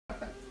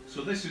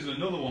So this is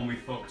another one we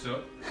fucked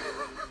up.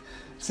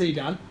 See,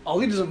 Dan,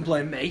 Ollie doesn't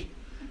blame me.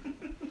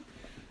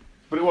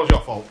 But it was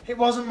your fault. It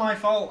wasn't my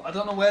fault. I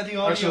don't know where the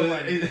audio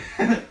went.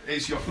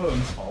 It's your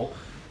phone's fault.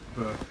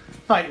 But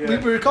Right, we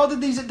recorded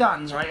these at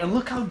Dan's, right, and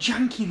look how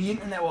janky the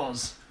internet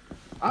was.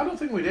 I don't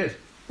think we did.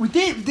 We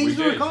did. These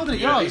we were did. recorded at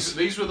Yeah, yours.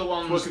 these were the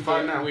ones Working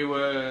fine now. that we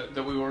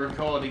were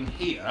recording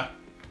here,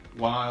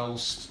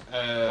 whilst it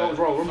was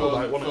Royal Rumble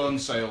night, wasn't it? phone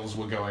sales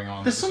were going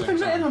on. There's at the something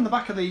same written time. on the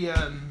back of the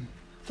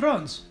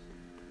thrones.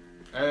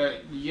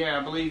 Yeah,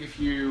 I believe if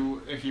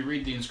you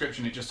read the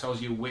inscription, it just tells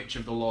you which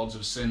of the Lords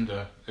of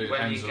Cinder it When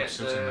ends you up get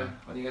sitting there.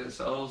 when you get the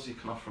souls, you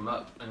come off from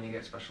up and you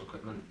get special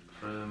equipment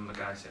from the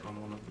guy sitting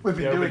on one of them. We've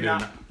been doing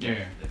that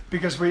Yeah.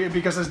 because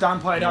as Dan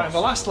pointed out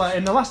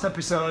in the last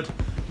episode,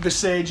 the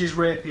sage is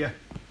rapier.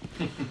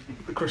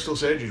 The crystal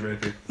sage is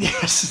rapey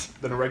Yes.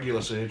 than a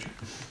regular sage.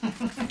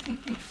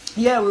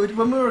 Yeah, when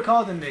we were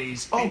recording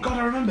these, Oh God,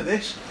 I remember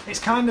this. it's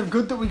kind of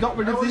good that we got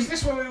rid of Oh, is the.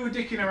 this when we were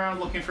dicking around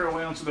looking for a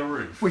way onto the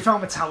roof? We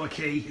found the tower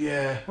key.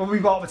 Yeah. When we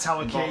bought the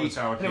tower Bought key, the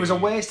tower and it was a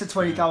key. waste of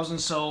 20,000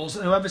 souls,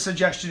 and whoever's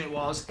suggestion it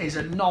was is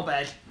a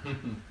knobhead.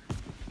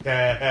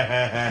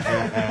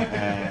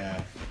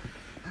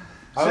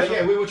 So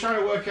yeah, we were trying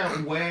to work out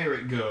where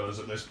it goes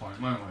at this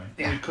point, weren't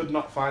we? We could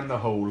not find the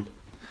hole.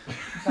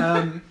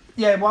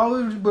 Yeah, while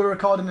we were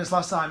recording this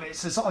last time,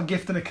 it's a sort of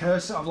gift and a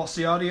curse that I've lost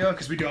the audio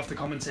because we do have to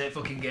commentate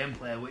fucking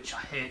gameplay, which I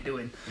hate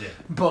doing. Yeah.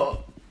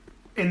 But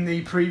in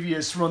the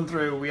previous run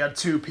through, we had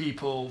two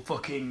people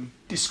fucking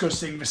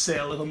discussing the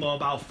sale of a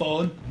mobile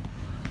phone,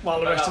 while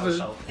the rest of us.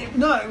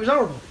 No, it was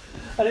horrible,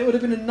 and it would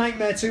have been a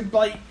nightmare to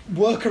like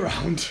work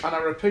around. And I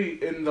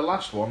repeat, in the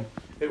last one,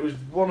 it was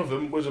one of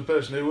them was a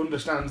person who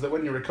understands that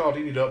when you're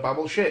recording, you don't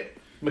babble shit.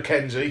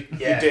 Mackenzie,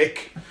 Yeah. you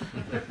dick.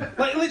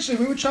 Like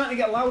literally, we were trying to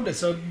get louder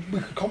so we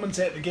could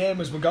commentate the game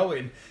as we're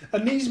going,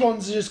 and these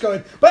ones are just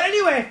going. But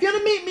anyway, if you want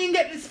to meet me and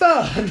get this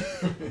phone,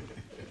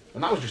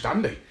 And that was just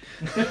Andy.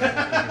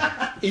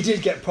 he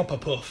did get proper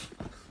puff.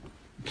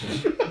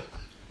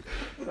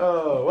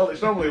 Oh, well,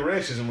 it's normally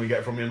racism we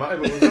get from you, Matty,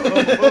 but we've got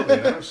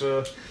homophobia now,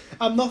 so...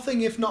 I'm nothing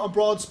if not a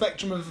broad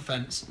spectrum of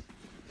offence.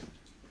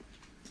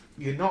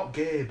 You're not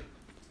Gabe.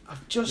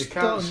 I've just You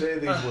can't done say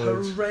these a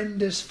words.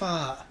 horrendous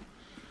fart.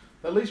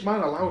 At least mine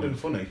are loud and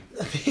funny.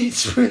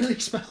 It really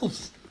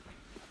smells.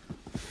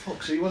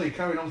 Fuck, see, well, you're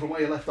carrying on from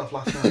where you left off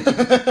last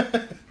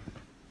night.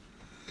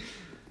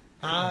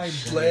 I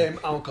blame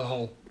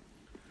alcohol.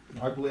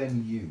 I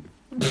blame you.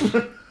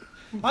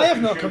 I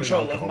have no Consuming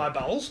control over alcohol. my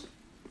bowels.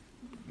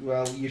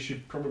 Well, you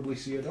should probably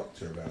see a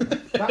doctor about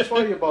it. That's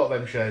why you bought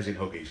them shares in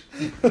Huggies.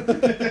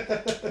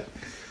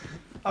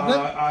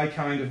 I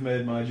kind of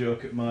made my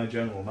joke at my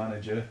general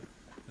manager.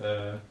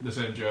 The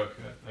same joke.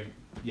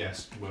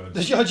 Yes, words.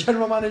 Does your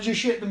general manager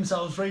shit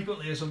themselves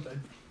frequently or something?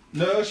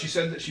 No, she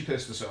said that she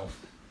pissed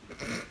herself.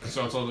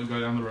 So I told her to go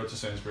down the road to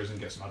Sainsbury's and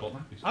get some adult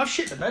nappies. I've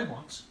shit the bed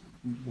once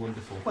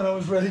Wonderful. when I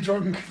was really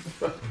drunk.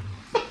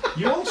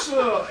 You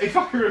also, if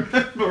I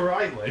remember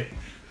rightly,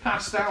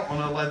 passed out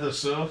on a leather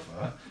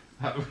sofa,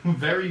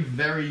 very,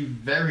 very,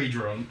 very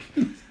drunk,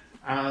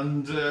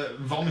 and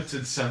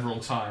vomited several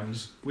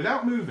times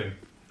without moving.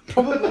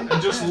 Probably.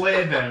 And just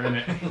lay there in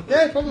it.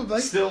 Yeah,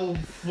 probably. Still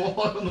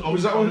fallen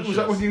Was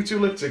that when you two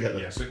lived together?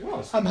 Yes, it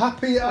was. I'm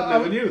happy. I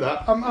never knew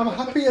that. I'm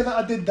happier that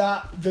I did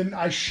that than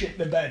I shit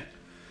the bed.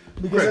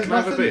 Because Greg, there's can I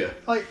have a nothing- beer?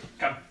 Like,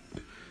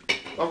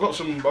 I've got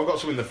some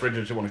in the fridge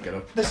if you want to get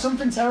up. there's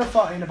something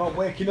terrifying about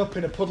waking up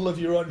in a puddle of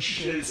your own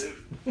shit.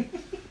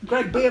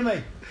 Greg, beer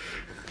me.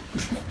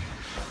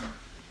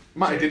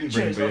 Matty didn't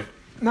bring Cheers, beer. love.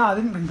 No, I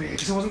didn't bring beer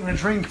because I wasn't going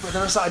to drink, but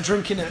then I started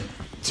drinking at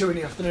 2 in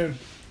the afternoon.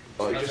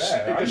 Oh,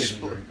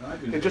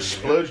 it just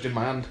splurged in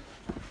my hand.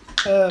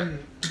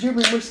 Did you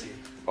bring whiskey?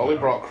 Ollie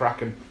brought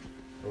Kraken.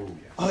 Oh,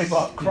 yes. I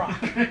bought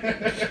crack.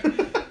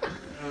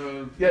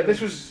 Yeah, this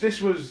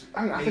was.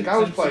 I think I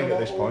was playing at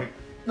this point.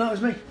 No, it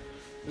was me.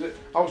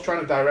 I was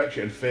trying to direct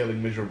you and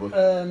failing miserably.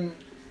 Um,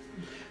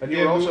 And you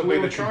were also we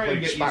being were a trying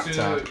to complete get you to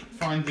spactard.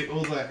 find the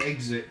other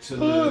exit to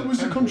the. oh, it was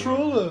the temple.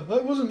 controller.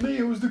 That wasn't me,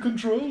 it was the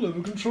controller.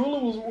 The controller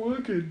wasn't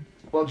working.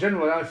 Well,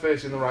 generally, I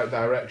face in the right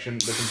direction.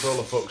 The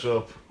controller fucks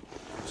up.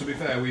 To be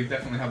fair, we've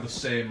definitely had the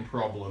same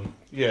problem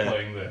Yeah.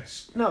 playing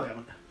this. No, we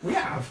haven't. We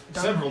have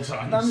Dan- several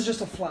times. Dan's just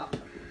a flap.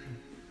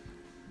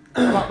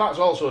 That's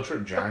also true,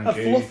 A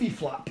janky. fluffy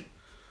flap.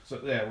 So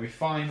yeah, we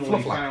finally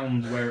Fluff lap.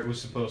 found where it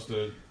was supposed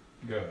to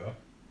go.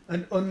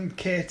 An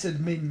uncatered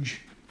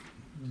minge.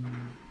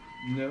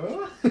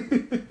 No.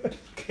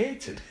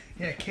 Catered.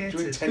 Yeah, You catered.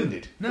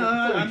 intended. No,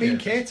 Fully I mean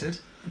catered.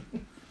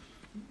 catered.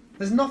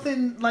 There's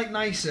nothing like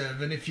nicer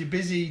than if you're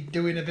busy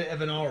doing a bit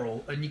of an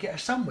oral and you get a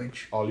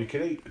sandwich. All you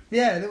can eat.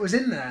 Yeah, that was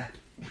in there.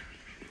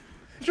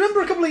 Do you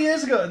remember a couple of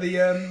years ago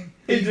the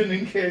Hidden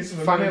in case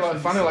of Fanny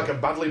emergency. like a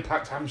badly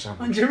packed ham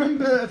sandwich. do you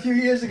remember a few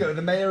years ago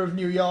the mayor of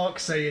New York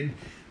saying,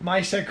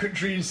 "My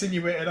secretary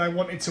insinuated I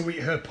wanted to eat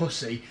her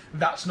pussy.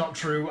 That's not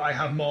true. I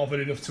have more than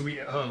enough to eat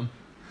at home."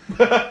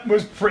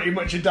 Was pretty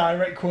much a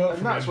direct quote And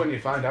from that's him. when you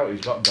find out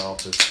he's got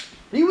daughters.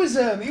 He was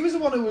the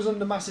one who was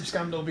under massive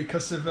scandal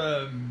because of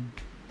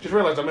Just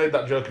realised I made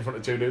that joke in front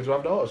of two dudes who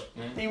have daughters.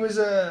 He was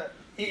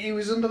he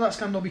was under that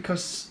scandal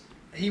because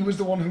he was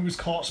the one who was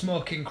caught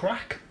smoking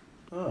crack.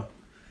 Oh.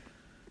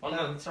 Well,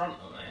 no, in Toronto,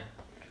 mate.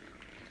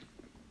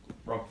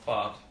 Rob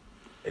Ford.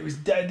 It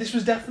was this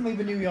was definitely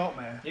the New York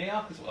mayor.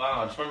 Yeah, because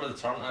I just remember the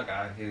Toronto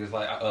guy. He was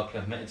like openly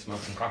admitted to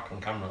smoking crack on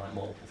camera like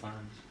multiple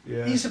times.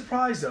 Yeah. Are you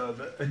surprised though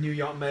that a New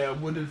York mayor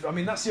would have? I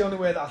mean, that's the only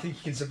way that I think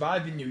you can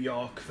survive in New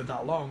York for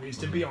that long is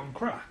to be on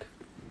crack.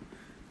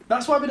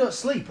 That's why we don't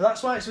sleep.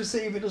 That's why it's a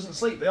city that doesn't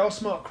sleep. They all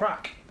smoke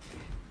crack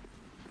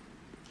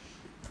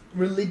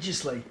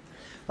religiously.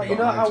 Like you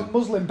know how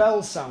Muslim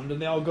bells sound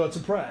and they all go to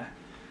prayer.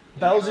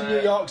 Bells in New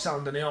York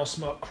sound and they all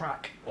smoke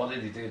crack. What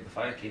did he do with the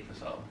firekeeper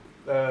song?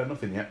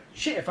 Nothing yet.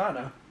 Shit if I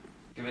know.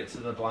 Give it to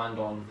the blind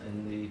one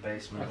in the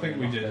basement. I think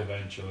we did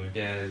eventually.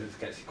 Yeah, it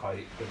gets you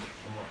quite good.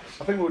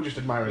 I think we were just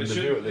admiring the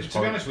view at this to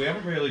point. be honest, we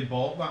haven't really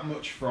bought that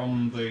much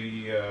from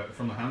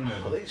the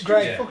handmaid. Well, it's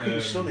Great.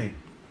 fucking sunny.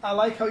 I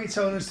like how you're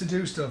telling us to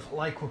do stuff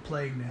like we're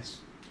playing this.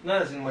 No,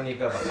 as in when you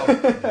go back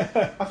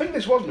up. I think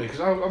this was me, because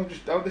I'm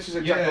just... this is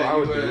exactly what I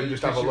was doing,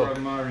 just have a look.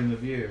 Admiring the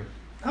view.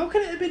 How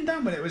could it have been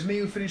done when it was me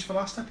who finished the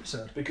last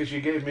episode? Because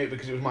you gave me it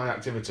because it was my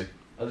activity.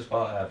 I just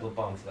bought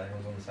Bloodborne today. It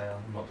was on sale.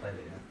 I've not played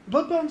it yet.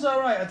 Bloodborne's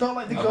alright. I don't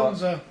like the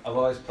guns. I've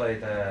always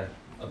played... I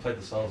played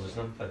the Souls, just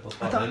never played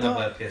Bloodborne. I didn't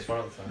have a PS4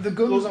 at the time. The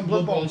guns on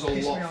Bloodborne's Bloodborne a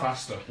piss me lot off.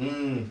 faster.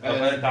 I've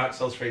heard Dark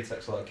Souls 3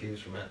 takes a lot of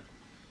cues from it.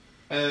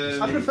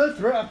 I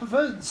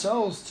prefer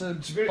Souls to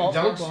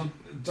Bloodborne.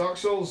 Dark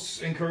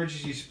Souls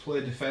encourages you to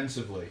play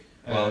defensively.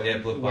 Well, yeah,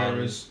 Bloodborne.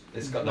 Whereas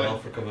it's got the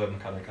health recover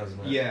mechanic,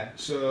 hasn't it? Yeah,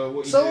 so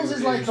what you Souls do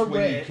is like a when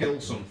raid. you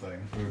kill something,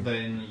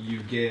 then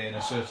you gain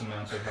a certain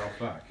amount of health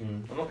back.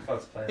 I'm looking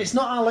forward to playing it. It's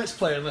not our Let's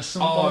Play unless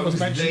someone was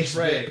mentions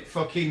raid. bit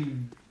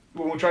fucking...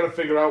 When we're trying to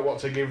figure out what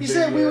to give You the,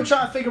 said we were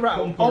trying to figure out.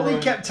 Pumper Ollie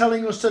Room. kept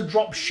telling us to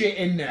drop shit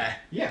in there.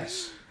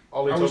 Yes.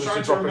 Ollie I told was us to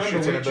trying to drop a remember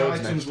shit in a which bird's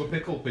items nest. were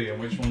pickle pea and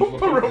which ones were Pumper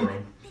pumper Room.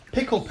 room.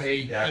 Pickle pea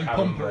Yeah, I and can't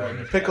pumper remember.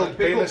 room. Pickled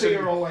Pickle penis pea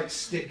and... are all like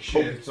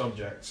stick-shaped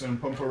objects, and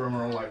pumper room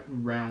are all like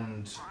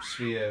round,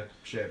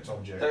 sphere-shaped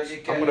objects. Don't you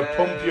get, I'm going to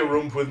pump your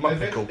rump with my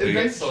Event- pickle You pea.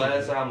 get Eventually.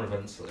 Solare's armor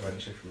events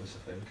eventually from this,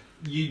 I think.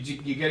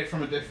 You get it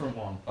from a different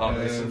one. Oh,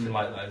 there's something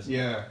like that, isn't it?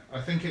 Yeah,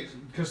 I think it's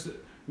because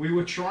we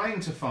were trying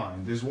to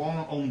find. There's one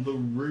on the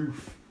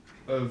roof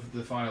of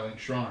the Firelink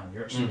Shrine.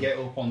 You actually get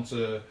up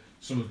onto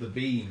some of the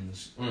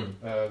beams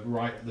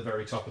right at the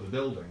very top of the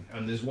building,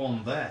 and there's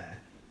one there.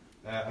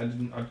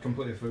 I'd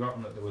completely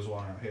forgotten that there was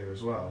one out here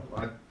as well.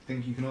 I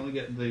think you can only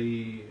get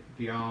the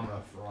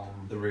armor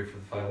from The roof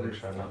of the fire roof.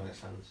 shrine, that makes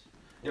sense.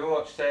 You ever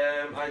watched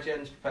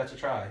IGN's Prepare to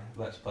Try?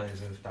 Let's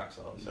Plays of Dark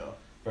Souls? No.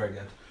 Very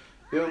good.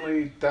 The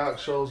only Dark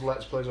Souls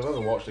Let's Plays I've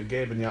ever watched are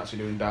Gabe and Yahtzee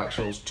doing Dark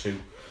Souls 2.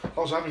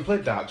 Also, having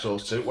played Dark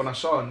Souls 2, when I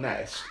saw a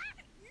nest,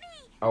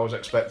 I was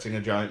expecting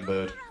a giant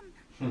bird.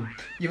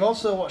 You've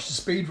also watched a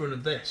speedrun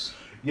of this.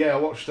 Yeah, I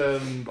watched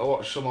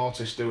some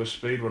artist do a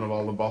speedrun of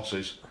all the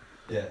bosses.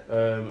 Yeah.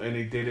 And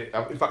he did it.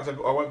 In fact,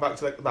 I went back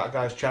to that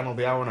guy's channel.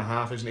 The hour and a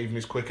half isn't even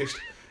his quickest.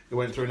 He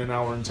went through in an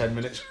hour and 10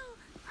 minutes.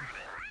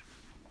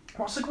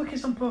 What's the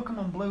quickest on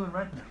Pokemon Blue and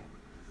Red now?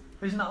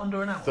 Isn't that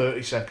under an hour?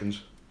 30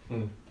 seconds.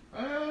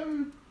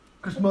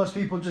 Because most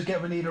people just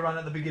get Nidoran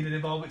at the beginning,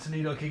 evolve it to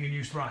Nidoking and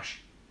use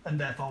Thrash, and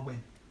therefore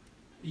win.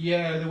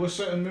 Yeah, there were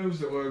certain moves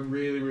that were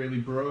really, really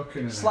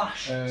broken.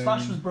 Slash.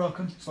 Slash was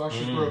broken. Slash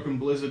was broken.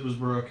 Blizzard was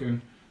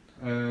broken.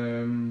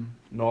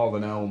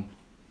 Northern Elm.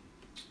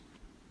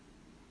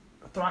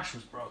 Thrash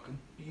was broken.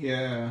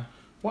 Yeah.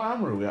 What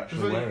armour are we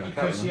actually wearing? I can't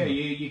Because remember.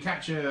 you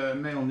catch a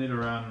male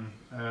Nidoran.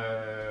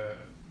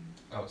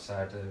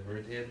 Outside of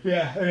Viridian.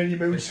 Yeah, and then you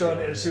moonstone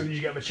it as soon as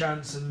you get a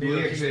chance, and Well,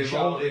 yeah, 'cause it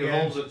shot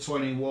evolves at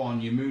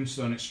 21. You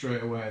moonstone it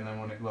straight away, and then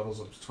when it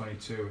levels up to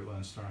 22, it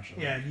learns Thrash.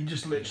 Yeah, you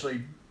just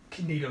literally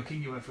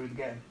Nidoking your way through the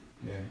game.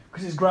 Yeah.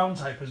 Because it's ground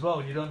type as well,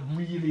 and you don't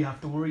really have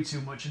to worry too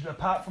much,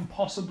 apart from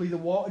possibly the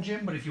water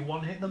gym, but if you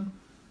one hit them.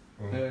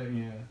 Yeah.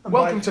 And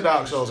Welcome to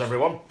Dark Souls,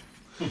 everyone.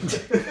 we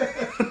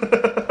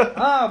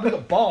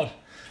got bored.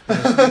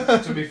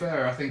 To be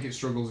fair, I think it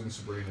struggles in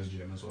Sabrina's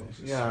gym as well.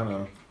 Yeah, I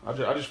know. I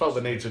just felt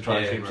the need to try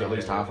and keep us at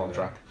least half on right.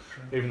 track,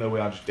 even though we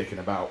are just dicking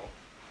about.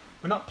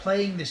 We're not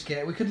playing this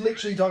game. We could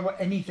literally talk about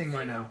anything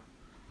right now.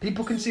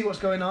 People can see what's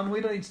going on.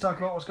 We don't need to talk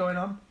about what's going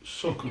on.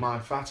 Suck my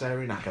fat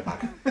hairy knacker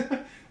bag.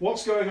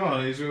 What's going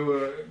on is we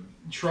were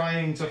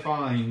trying to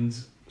find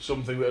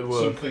Something that would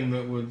work. something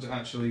that would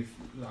actually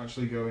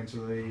go into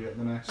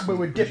the nest. We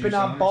were dipping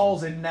our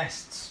balls in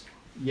nests.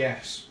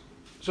 Yes.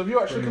 So have you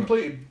actually Pretty much.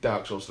 completed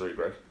Dark Souls 3,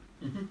 Greg?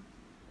 Mm-hmm.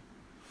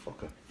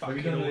 Fucker. Have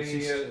you Fucking done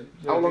autist.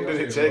 How long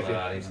did it take you?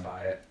 I need to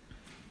buy it.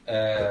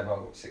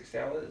 About 60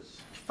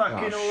 hours.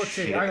 Fucking Oh, OT.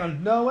 shit. Hang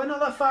on. No, we're not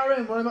that far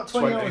in. We're only about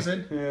 20 hours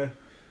in. Yeah.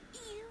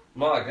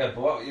 More like good,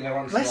 but what, you know,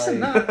 once Less than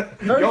like, that.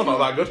 Very You're few, not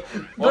that good.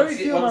 very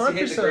few of once our you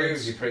hit the grooves,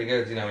 episodes. you're pretty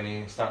good, you know, when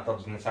you start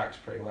dodging attacks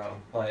pretty well.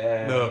 Like,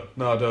 No,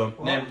 I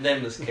don't.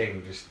 Nameless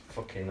King, just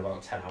fucking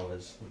about 10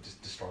 hours, it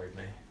just destroyed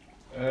me.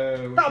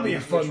 That'll be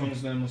a fun- Which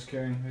one's Nameless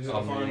King? Is it the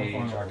On final the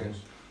final? dragon.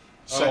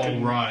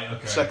 Second, Oh, right,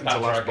 okay. second to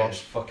That last dragon is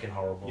boss. fucking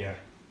horrible. Yeah.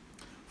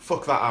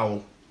 Fuck that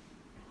owl.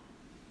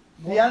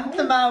 The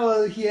anthem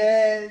owl,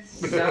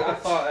 yes. I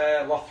thought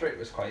Lothric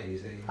was quite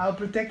easy. I'll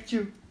protect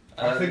you.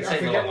 I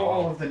forget what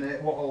all of the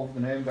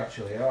names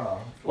actually are.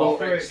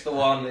 Lothric's the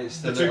one. It's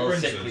the two little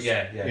princes. sickly.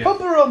 Yeah.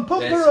 Pumperum, Yeah,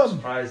 pumperum.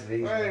 surprise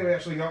these. Hey, we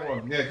actually got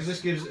one. Yeah,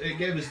 because it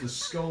gave us the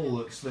skull.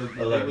 That's the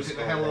was it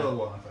the hello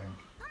one? I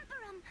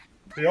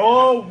think.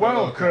 You're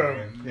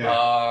welcome. Yeah.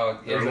 Oh,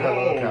 It was a yeah. hell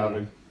of a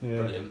carving. Yeah.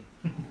 Brilliant.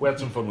 We had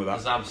some fun with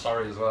There's that. I'm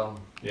sorry as well.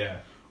 Yeah.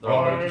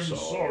 I'm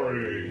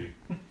sorry.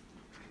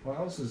 What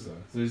else is there?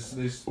 There's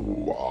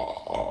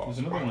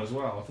another one as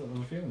well. I thought there was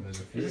a feeling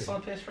there's a few. Is this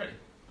on PS3?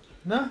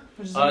 No?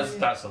 Oh, it's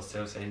Dark Souls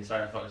 2 scene.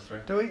 Sorry, I thought it was 3.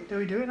 Do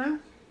we do it now?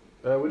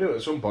 We do it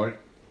at some point.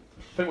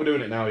 I think we're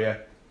doing it now, yeah.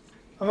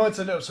 I'm going to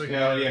turn it up so we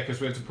can. Yeah, because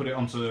we have to put it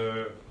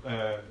onto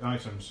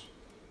items.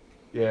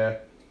 Yeah.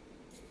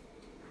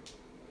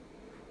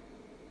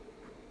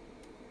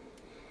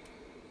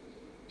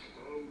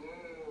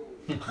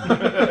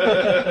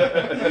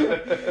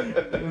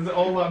 There's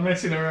all that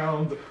messing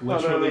around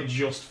literally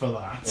just for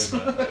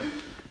that.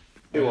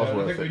 It was I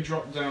worth think we it.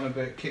 dropped down a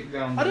bit, kicked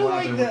down I the don't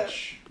ladder, like that-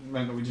 which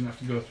meant that we didn't have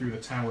to go through the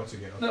tower to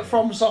get up. That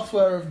From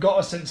Software have got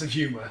a sense of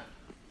humour.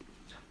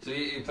 So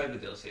you played the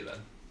DLC then?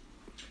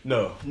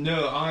 No.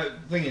 No,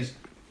 thing is,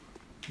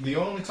 the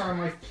only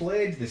time I've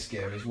played this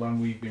game is when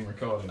we've been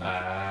recording it.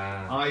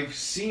 I've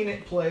seen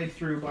it played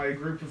through by a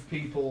group of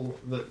people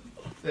that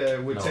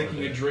were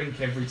taking a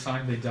drink every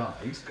time they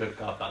died. Good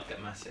God, that'd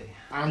get messy.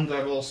 And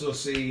I've also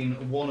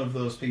seen one of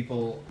those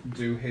people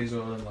do his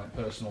own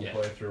personal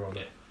playthrough of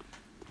it.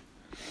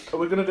 Are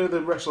we going to do the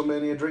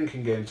WrestleMania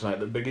drinking game tonight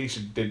that Big E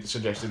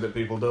suggested that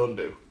people don't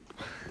do?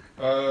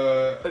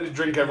 They just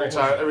drink every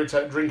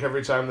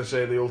time they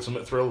say the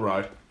ultimate thrill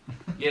ride.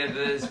 Yeah,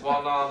 there's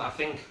one on. I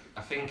think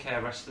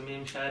Wrestling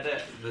Meme shared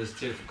it. There's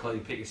two for clearly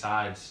pick your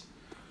sides.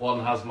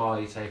 One has more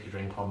you take a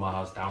drink, one more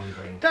has down the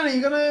drink. Danny,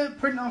 you gonna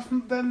print off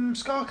them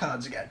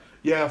scorecards again?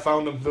 Yeah, I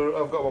found them.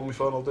 I've got one on my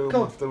phone. I'll do them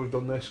Cool. after we've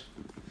done this.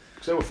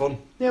 Because they were fun.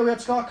 Yeah, we had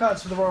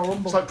scorecards for the Royal It's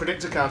Rumble. like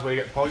predictor cards where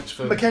you get points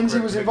for... Mackenzie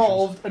correct was predictions.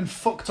 involved and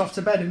fucked off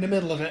to bed in the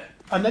middle of it,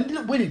 and then ended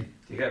up winning.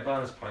 Do you get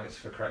bonus points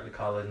for correctly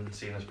calling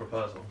Cena's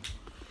proposal?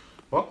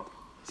 What?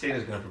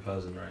 Cena's going to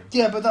propose in the ring.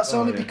 Yeah, but that's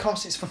Oh, only yeah.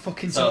 because it's for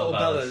fucking Total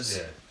Bellas.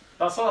 Yeah.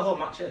 That's what the whole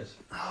match is.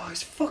 Oh,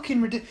 it's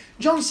fucking ridiculous.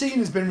 John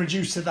Cena's been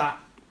reduced to that.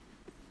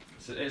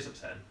 It is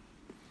upsetting.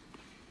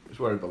 It's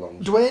where it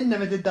belongs. Dwayne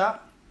never did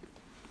that.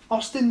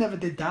 Austin never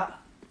did that.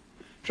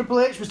 Triple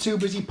H was too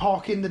busy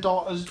parking the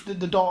daughter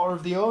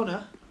of the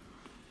owner,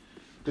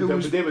 who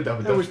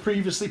was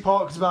previously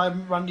parked by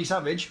Randy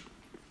Savage.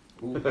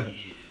 Ooh,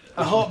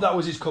 I hope that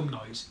was his cum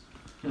noise.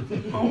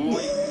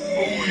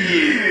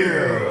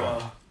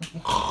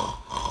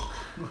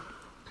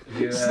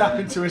 Snap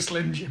into a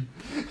Slim Jim.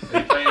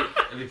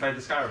 Have you played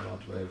the Skyrim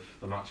mod with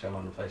the Macho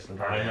Man replacing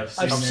the I Dragon? have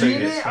I've seen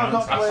seen It's it, I've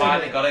not fantastic. I played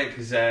finally it. got it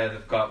because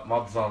they've got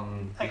mods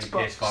on the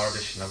Xbox. PS4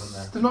 edition, haven't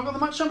they? They've not got the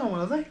match on one,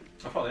 have they?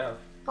 I thought they have.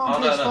 Not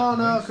on Oh, no, PS4,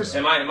 no. no, because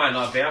It might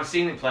not be. I've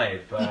seen it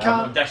played, but You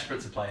can't- I'm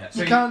desperate to play it.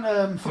 you See, can't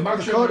The fuck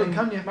with the coding,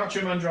 can you?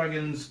 Macho Man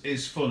Dragons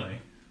is funny.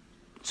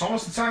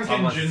 Thomas the Tank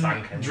Thomas the Engine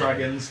Tank Engine.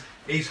 Dragons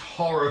is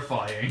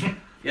horrifying.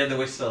 Yeah, the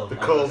whistle. The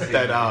cold,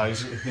 dead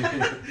eyes.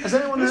 Has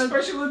anyone heard?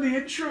 Especially the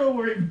intro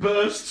where it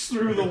bursts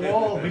through the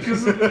wall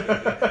because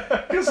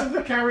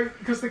the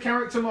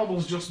character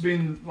model's just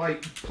been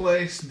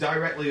placed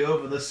directly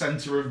over the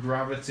centre of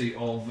gravity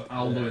of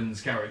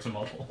Alduin's character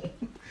model.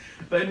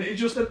 Then it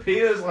just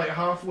appears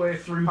halfway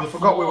through the I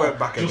forgot we floor, went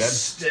back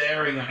just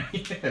staring at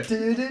you. Has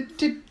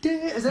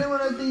anyone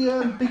heard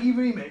the Biggie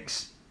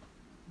remix?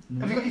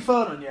 Have you got your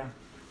phone on you?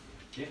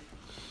 Yeah.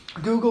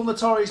 Google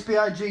Notorious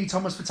B.I.G.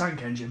 Thomas the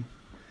Tank Engine,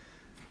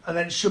 and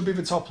then it should be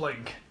the top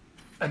link,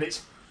 and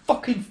it's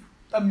fucking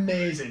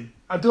amazing.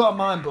 I do it on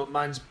mine, but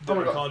mine's the Oh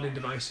my God. recording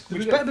device. Did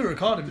Which we better the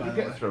recording, Did by we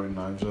the way. get throwing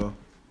knives or...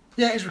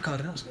 Yeah, it's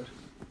recording. That's good.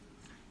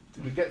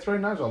 Did we get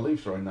throwing knives or leave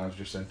throwing knives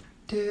just then?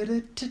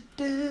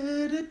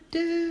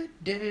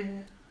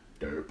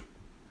 Dope.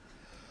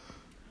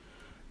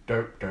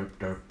 Dope.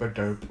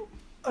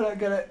 I don't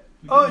get it.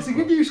 Oh, it's a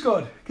good news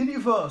squad. Can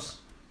you force?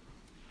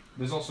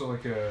 There's also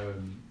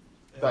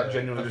That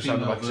genuinely just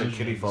sounded female like it said version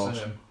kiddie of the force.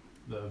 same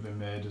that have been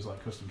made as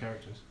custom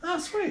characters. Ah,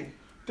 sweet.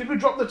 Did we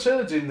drop the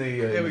turds in the...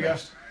 Here we go.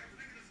 nest?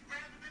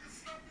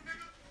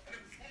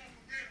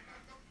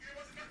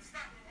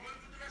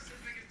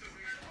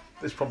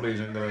 This probably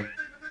isn't going to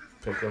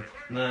pick up.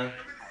 No,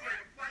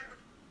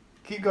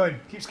 Keep going.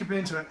 Keep skipping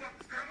into it.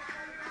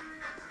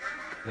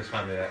 this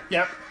might be it.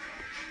 Yep.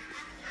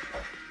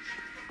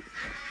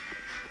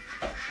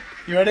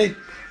 You ready?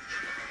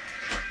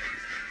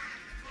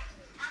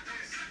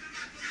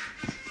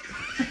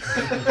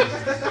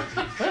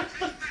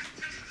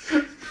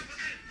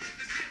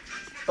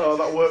 Oh,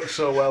 that works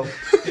so well.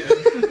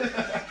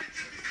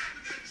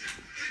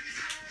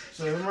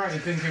 So I'm right in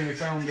thinking we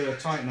found a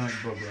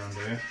Titanite bug around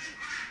here.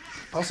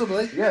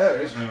 Possibly. Yeah, there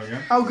it is. There we go.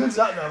 How good's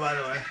that though, by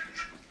the way?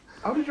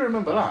 How did you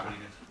remember that?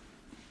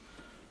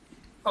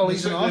 Oh,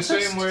 he's an the artist.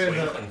 same way Sweet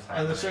that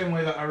thing, the same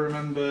way that I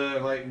remember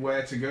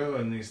where to go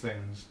and these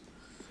things.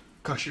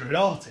 Gosh, you're an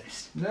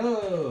artist.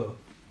 No,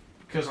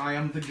 because I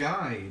am the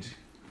guide.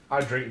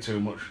 I drink too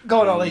much.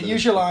 Go on, Ollie,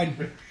 use your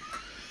line.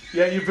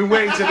 Yeah, you've been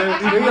waiting to do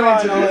it. You've been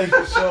waiting to do it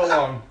for so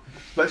long.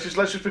 Let's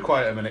just be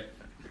quiet a minute.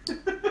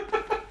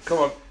 Come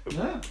on.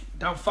 Yeah.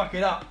 Don't fuck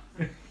it up.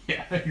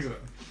 Yeah, exactly.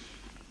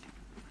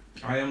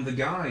 I am the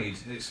guide.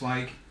 It's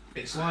like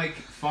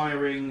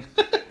firing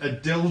a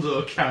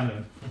dildo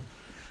cannon.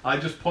 I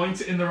just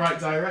point it in the right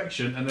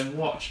direction and then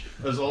watch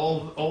as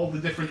all the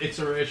different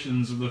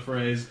iterations of the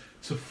phrase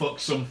 "to fuck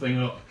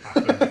something up"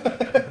 happen.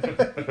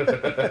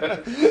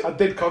 I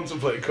did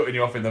contemplate cutting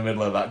you off in the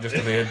middle of that just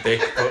to be a dick,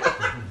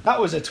 but That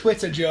was a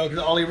Twitter joke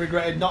that Ollie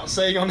regretted not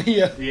saying on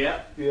here.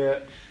 Yeah. yeah.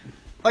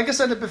 Like I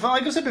said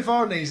before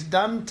on these,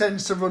 Dan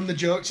tends to run the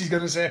jokes he's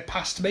going to say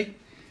past me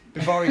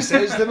before he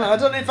says them. And I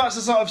don't know if that's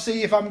to sort of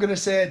see if I'm going to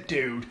say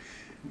dude.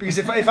 Because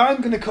if I'm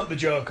going to cut the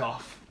joke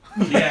off...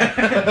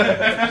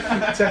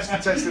 Yeah.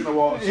 Testing the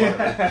water slightly.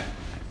 Yeah.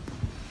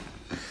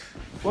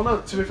 Well,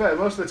 no, to be fair,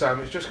 most of the time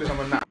it's just because I'm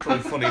a naturally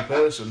funny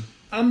person.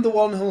 I'm the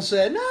one who'll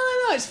say, no,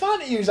 it's fine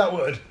to use that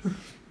word.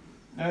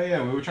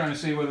 Yeah, we were trying to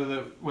see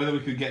whether we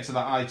could get to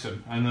that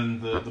item, and then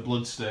the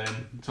bloodstain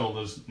told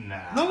us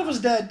nah. None of us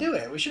dared do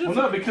it. We should have...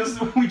 Well, no, because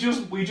we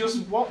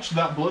just watched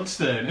that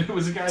bloodstain. It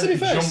was a guy that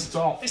jumped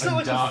off it's and not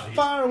like died. we're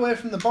far away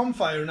from the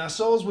bonfire and our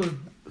souls were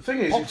The thing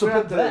is, popped if we up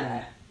had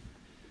there.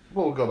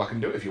 well, we'll go back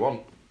and do it if you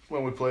want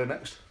when we play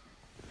next.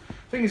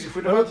 Thing is, if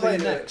we'd When have we're had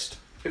playing next.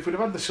 if we'd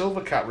have had the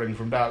silver cat ring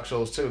from Dark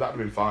Souls 2, that'd have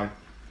been fine.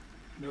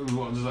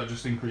 What, does that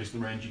just increase the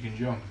range you can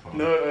jump? Or?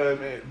 No,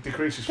 it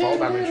decreases fall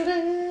damage.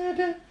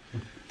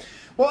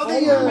 What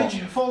are the...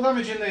 Fall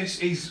damage in this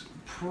is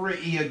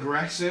pretty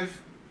aggressive.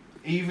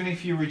 Even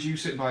if you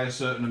reduce it by a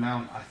certain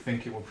amount, I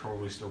think it will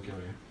probably still kill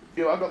you.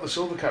 You know, I got the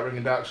silver cat ring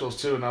in Dark Souls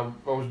 2, and I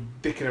was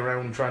dicking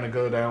around trying to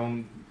go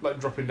down, like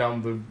dropping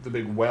down the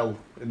big well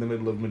in the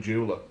middle of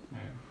Majula. Yeah.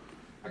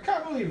 I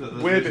can't believe that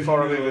there's Way before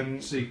no I've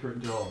even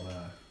secret door there.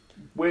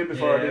 Way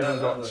before I'd even that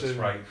got looks to.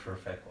 right for a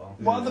fake wall.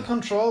 What are the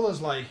controllers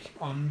like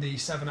on the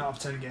 7 out of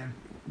 10 game?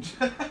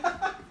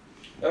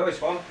 Oh,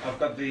 which one? I've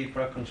got the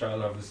Pro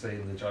Controller, obviously,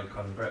 and the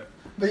Joy-Con grip.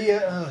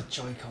 The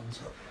Joy-Cons.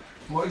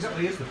 What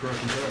exactly is the Pro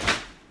Controller?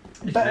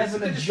 Better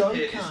than a It's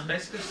Joy-Con.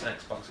 basically just an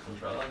Xbox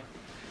controller.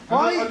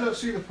 Why? I don't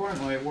see the point.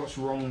 Like, what's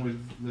wrong with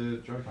the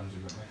Joy-Cons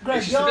exactly? Greg,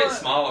 It's just a bit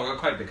small. I've got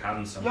quite big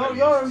hands. So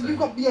you've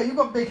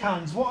got big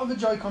hands. What are the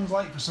Joy-Cons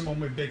like for someone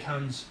with big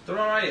hands? They're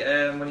alright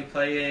when you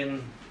play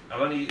in.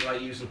 I've only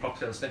used them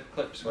properly on snipper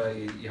clips where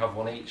you have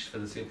one each for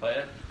the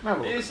 2-player.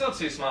 It's not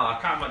too small. I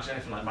can't imagine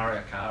anything like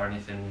Mario Kart or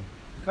anything.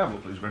 Can I have a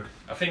look, please, Greg?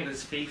 I think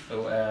there's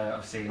FIFA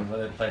I've seen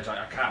where they play Joy.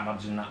 I can't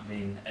imagine that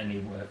being any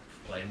worth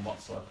playing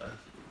whatsoever.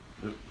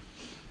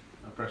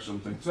 I pressed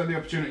something. So I had the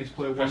opportunity to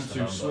play Press the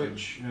 1-2 down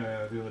Switch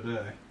the other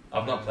day.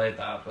 I've not played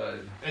that, but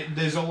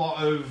There's a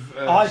lot of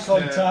Eye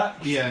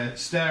contact.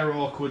 Stare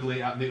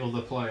awkwardly at the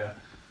other player.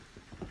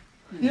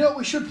 You know what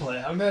we should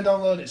play? I'm going to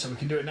download it so we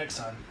can do it next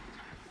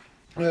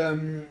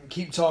time.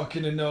 Keep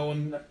talking and no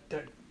one...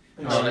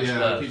 Oh, next yeah,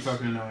 words. keep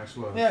talking and no next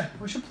words. Yeah,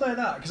 we should play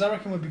that because I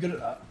reckon we'd be good at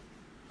that.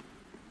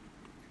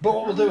 But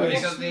what we'll do have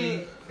is... you got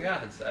the VR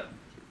headset?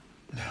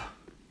 No.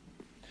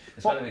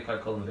 It's going to be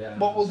quite cool in VR.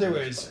 What we'll do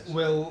is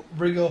we'll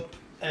rig up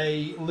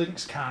a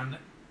Lynx can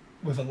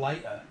with a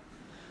lighter,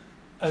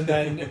 and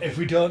then if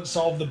we don't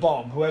solve the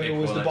bomb, whoever People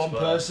was the will bomb explode.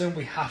 person,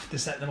 we have to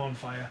set them on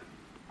fire.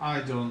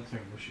 I don't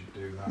think we should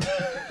do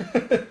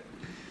that.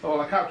 Oh,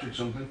 well, I captured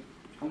something.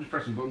 I'm just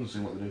pressing buttons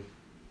and seeing what they do.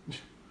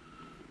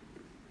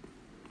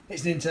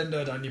 It's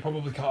Nintendo, Dan. You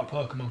probably caught a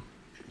Pokemon.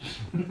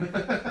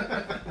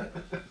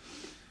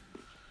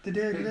 It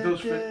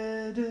does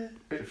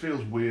It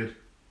feels weird.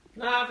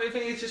 Nah, I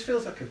think it just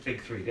feels like a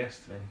big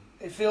 3DS to me.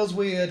 It feels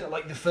weird,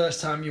 like the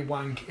first time you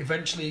wank.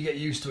 Eventually you get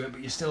used to it,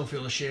 but you still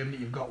feel ashamed that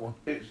you've got one.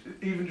 It's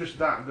even just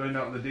that going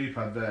out on the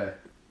D-pad there.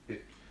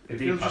 It The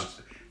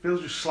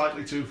feels just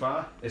slightly too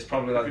far. It's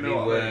probably like If the you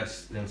know what I mean.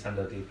 worst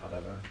Nintendo D-pad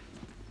ever.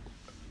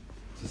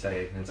 To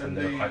say And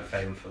Nintendo are quite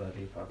famous for their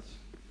D-pads.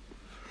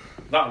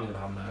 That on the other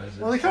hand, though, is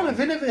Well, they kind of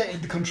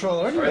innovated the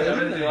controller I anyway, really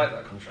didn't do they? like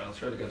that controller.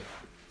 It's really good.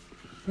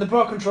 The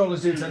Pro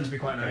controllers do tend to be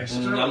quite nice.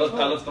 I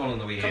love the one on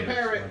the Wii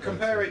U.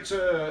 Compare it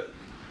to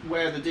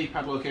where the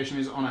D-pad location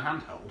is on a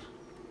handheld.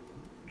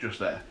 Just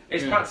there.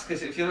 It's Yeah. practical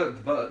because if you look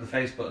at the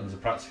face buttons are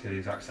practically the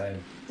exact same.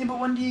 Yeah, but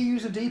when do you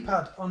use a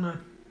D-pad on a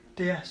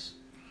DS?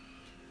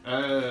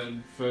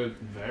 For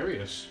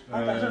various.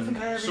 I don't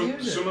think I ever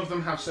use it. Some of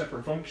them have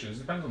separate functions.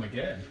 Depends on the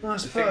game. I think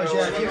suppose, they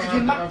yeah. all If you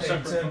have map it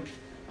separate into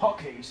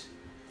hotkeys.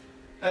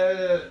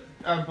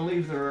 I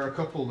believe there are a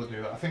couple that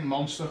do that. I think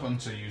Monster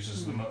Hunter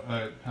uses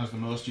has the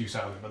most use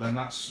out of it, but then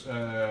that's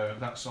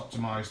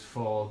optimized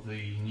for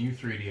the new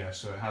 3DS,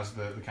 so it has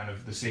the kind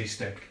of the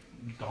C-stick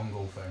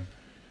dongle thing.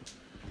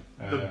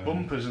 The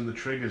bumpers and the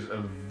triggers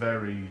are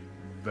very,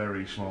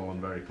 very small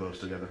and very close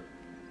together.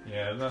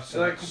 Yeah, that's So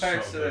like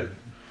compared sort of to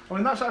I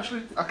mean, that's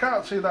actually... I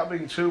can't see that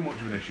being too much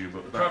of an issue,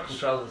 but Pro that's...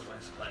 controllers,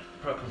 basically.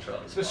 Pro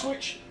controllers. the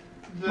Switch.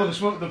 Well,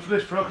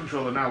 this Pro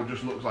controller now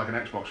just looks like an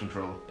Xbox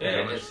controller. to be Yeah,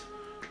 it honest. is.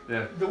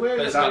 Yeah. The way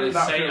But it's that, got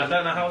insane. feels- I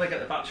don't know how they get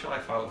the battery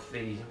life out of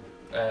the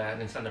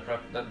Nintendo Pro.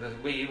 The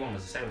Wii U one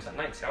was the same. It was like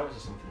 90 hours or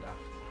something. Daft.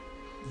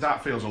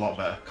 That feels a lot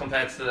better.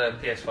 Compared to the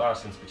PS4, I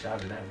seem to be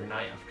charging it every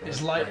night after.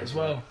 It's light as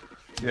well.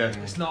 Yeah.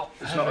 It's not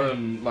It's heavy.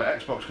 not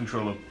like Xbox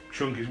controller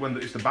chunk.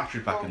 It's the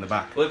battery pack in the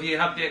back. Well, if you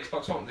have the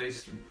Xbox One, The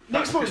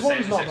Xbox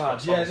One's not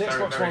bad. Yeah, the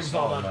Xbox One's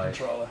not a bad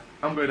controller.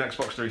 I'm going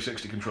Xbox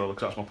 360 controller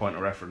because that's my point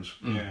of reference.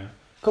 Yeah.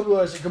 Could be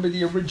worse. It could be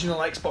the original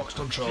Xbox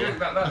controller.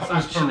 That's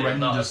was actually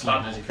not as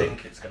bad horrendously as you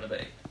think it's going to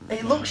be.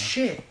 It looks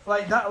shit.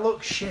 Like that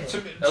looks shit. To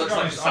be looks like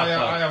honest, a sapphire.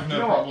 I have no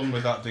You know what? problem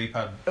with that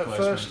D-pad At placement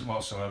first-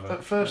 whatsoever.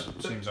 At first,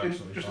 It seems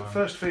absolutely just fine. at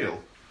first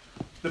feel,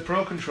 the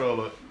Pro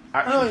controller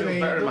I know what actually you feels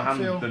mean, better it in my don't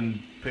hand feel-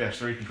 than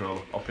PS3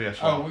 controller or PS4.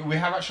 Oh, we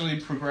have actually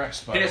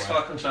progressed. By the way.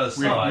 PS4 controllers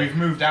We've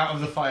moved out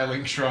of the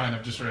Firelink shrine.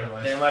 I've just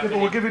realised. In my yeah,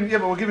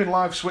 but we're giving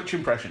live Switch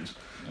impressions.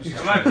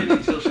 opinion,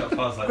 DualShock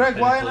 4's like Greg,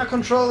 why aren't I pinnacle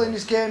controlling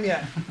this game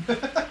yet?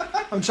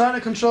 I'm trying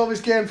to control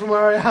this game from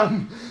where I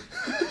am.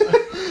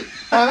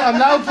 I'm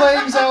now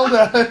playing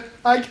Zelda.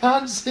 I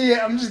can't see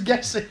it. I'm just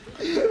guessing.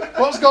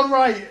 What's gone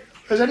right?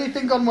 Has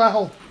anything gone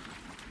well?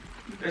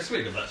 It's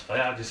really good Let's Play.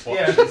 I just watch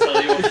and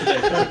tell you what to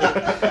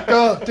do.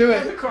 Go, do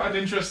it. It's quite an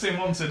interesting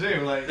one to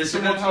do. Like There's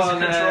someone has a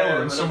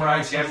controller and someone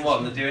else has ITM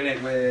one. They're doing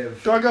it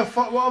with Do I go?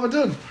 What have I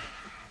done?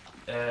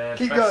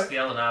 Keep press going. the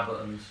L and R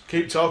buttons.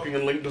 Keep talking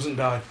and Link doesn't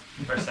die.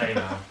 Press A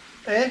now.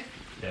 Eh?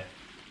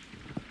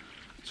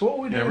 So what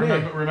are we Yeah, doing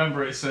here?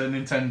 remember, it's a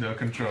Nintendo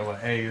controller.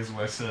 A is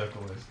where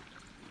circle is.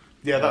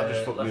 Yeah, that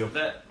just fucked me up. left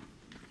bit.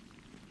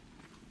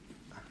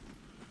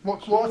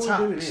 What What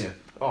are we doing attacks? here?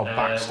 Oh,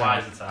 Wise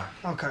backstab. attack.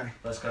 Okay,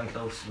 Let's go and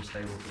kill some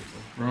stable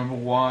people. Remember,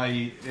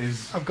 Y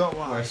is I've got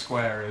where one.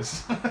 square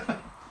is.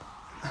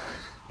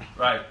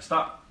 Right,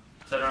 stop.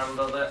 Turn around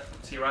a little bit.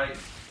 To your right.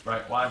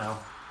 Right, why now?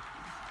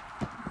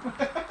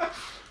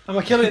 Am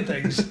I killing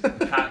things?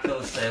 Can't kill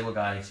a stable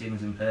guy. He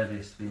seems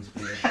impervious to being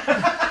speared.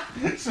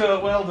 So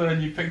well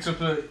done. You picked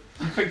up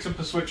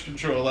a Switch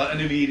controller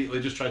and immediately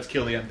just tried to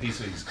kill the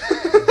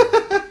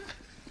NPCs.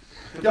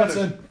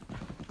 Johnson.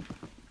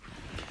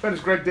 Fairness,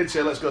 Greg did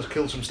say let's go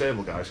kill some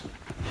stable guys.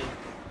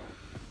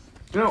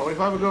 Do you know what? If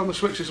I ever go on the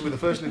Switch, this will be the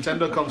first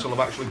Nintendo console I've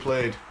actually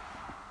played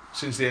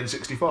since the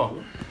N64.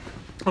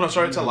 Oh no,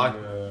 sorry, it's a lie.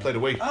 Played a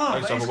Wii. Oh, I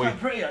used to that is have a quite Wii.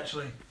 pretty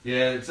actually.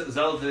 Yeah,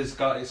 Zelda's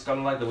it's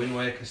gone like the Wind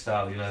Waker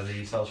style, you know,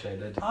 the cell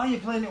shaded. Oh, you're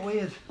playing it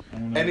weird.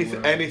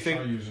 Anything-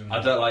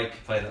 I don't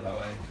like playing it that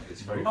way.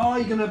 It's very. Oh,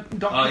 you're gonna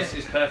dock Oh, it.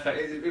 it's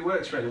perfect. It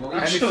works really well.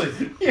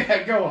 Actually,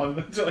 yeah, go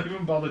on. Don't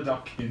even bother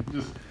docking.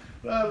 Just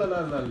la la la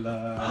la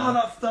la.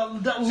 Oh,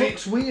 that See,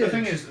 looks weird. The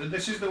thing is,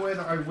 this is the way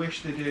that I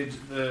wish they did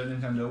the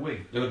Nintendo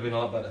Wii, It would have been a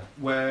lot better.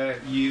 where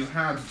you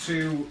had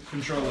two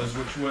controllers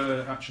which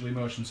were actually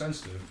motion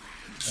sensitive,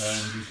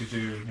 and you could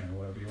do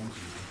whatever you wanted to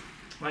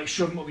do. like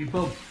shove them up your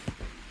bum.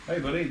 Hey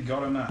buddy,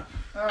 got a nap.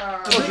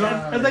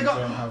 Have they got-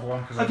 Don't have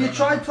one 'cause I Have you don't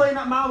tried have playing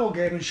that marble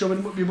game and shoving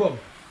them up your bum?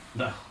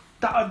 No.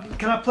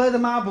 Can I play the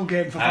marble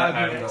game for 5 I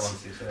haven't got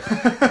minutes? one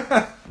to,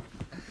 so.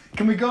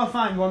 Can we go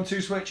find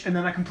 1-2 Switch and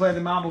then I can play the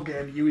marble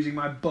game using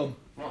my bum?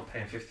 I'm not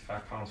paying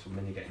 £55 for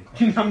mini getting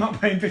close. I'm not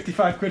paying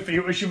 55 quid for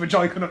you to shove a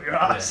Joy-Con up your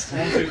ass.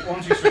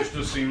 Once you switch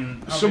does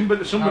seem...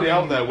 Somebody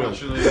out there will.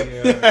 Actually,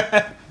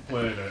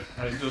 played it.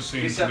 And it does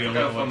seem You to set be a up a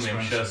little GoFundMe, I'm sure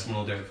expensive.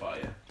 someone will do it for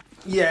you.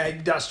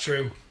 Yeah, that's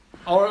true.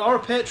 Or a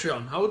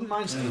Patreon. I wouldn't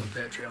mind setting up a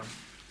Patreon.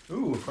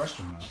 Ooh, a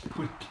question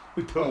mark.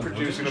 We don't Oh,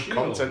 produce wooden enough shield.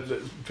 content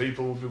that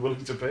people will be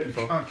willing to pay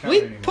for. Can't carry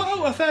We any put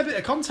more out a fair bit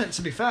of content,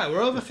 to be fair.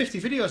 We're over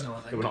 50 videos now,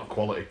 I They think. were not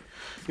quality.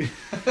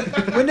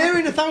 We're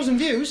nearing 1,000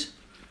 views.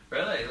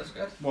 Really? That's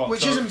good. What,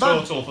 Which isn't bad.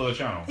 total for the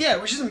channel? Yeah,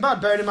 which isn't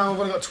bad, bearing in mind we've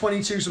only got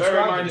 22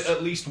 Bear in mind, subscribers.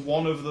 at least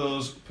one of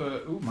those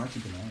per... Ooh,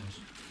 mighty bananas.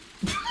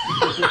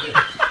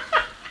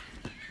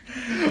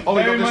 Oh,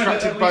 we Bear got in mind that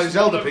distracted at by least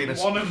Zelda one of-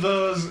 penis. One of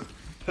those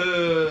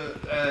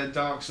per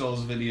Dark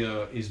Souls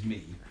video is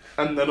me.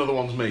 And another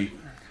one's me.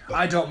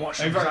 I don't watch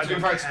them. In 'cause I fact, don't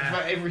in fact,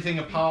 care. everything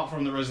apart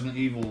from the Resident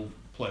Evil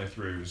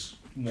playthroughs,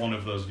 one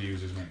of those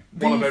views is me.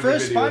 One of The every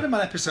first video.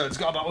 Spider-Man episode's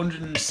got about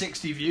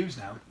 160 views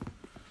now.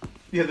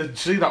 Yeah,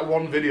 see that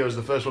one video is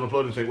the first one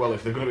uploaded and think, well,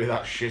 if they're going to be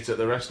that shit at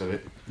the rest of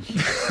it.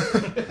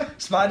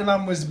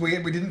 Spider-Man was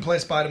weird. We didn't play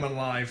Spider-Man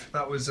live.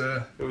 That was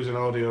It was an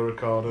audio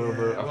recorder Yeah,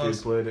 but it after you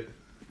was. played it.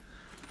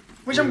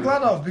 which I'm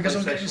glad of because I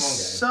was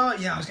PlayStation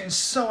getting 1 I was getting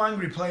so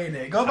angry playing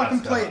it. Go back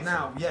and play it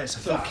now. Yeah, it's a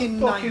fucking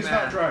Fuck is that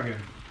nightmare.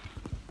 dragon?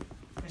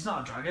 It's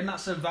not a dragon.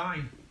 That's a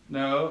vine.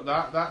 No,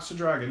 that's a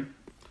dragon.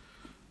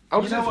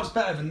 You know what's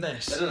better than They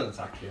this? don't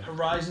attack you.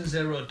 Horizon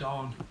Zero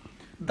Dawn.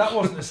 That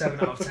wasn't a 7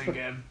 out of 10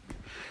 game.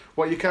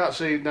 What you can't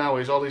see now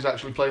is Ollie's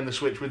actually playing the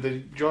Switch with the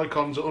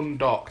Joy-Cons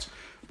undocked,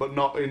 but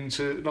not in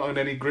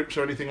any grips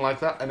or anything like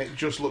that, and it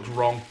just looks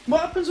wrong. What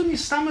happens when your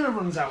stamina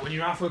runs out when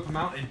you're halfway up a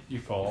mountain? You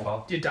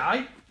fall. You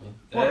die?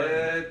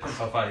 Depends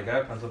how far you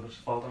go, depends how much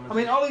fall damage. I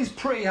mean, Ollie's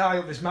pretty high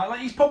up this mountain. Like,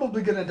 he's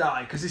probably going to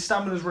die because his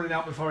stamina's running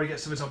out before he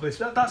gets to the top of this.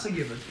 That's a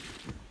given.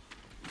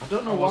 I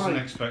don't I know wasn't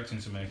why. expecting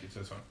to make it to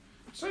the top.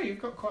 So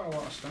you've got quite a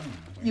lot of stamina.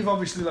 I think. You've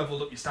obviously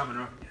leveled up your stamina,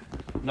 haven't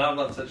you? No, I've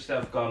not touched it.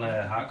 I've gone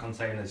heart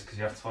containers because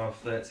you have to have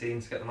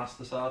 13 to get the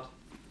Master Sword.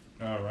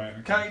 Oh, right.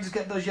 Okay. Can't you just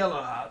get those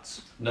yellow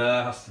hearts? No,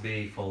 it has to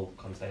be full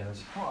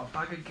containers. What a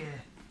bag of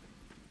gear.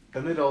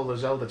 Amid all the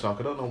Zelda talk,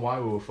 I don't know why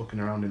we were fucking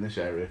around in this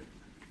area.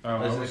 Oh,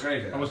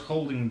 I was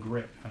holding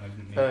grip and I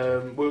didn't need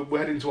to. We're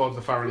heading towards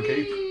the Farron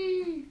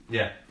Keep.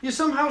 Yeah. You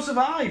somehow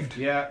survived.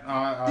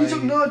 Yeah, You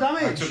took no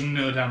damage. I took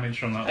no damage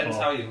from that Depends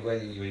fall. where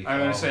you I'm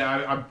going to say,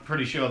 I'm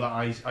pretty sure that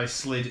I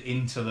slid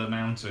into the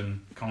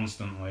mountain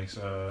constantly,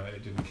 so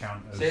it didn't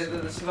count as... See,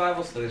 the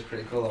survival stuff is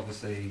pretty cool,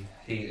 obviously,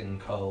 heat and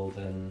cold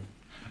and...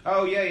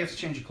 Oh yeah, you have to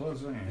change your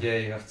clothes, don't you? Yeah,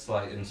 you have to,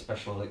 like, in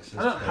special elixirs.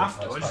 I don't have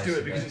to, like, I just do it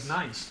spicy because bits. it's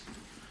nice.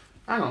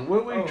 Hang on,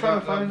 weren't we trying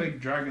to find... that big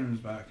dragon's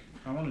back.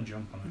 I want to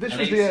jump on it. This I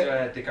was need the...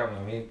 to dig out my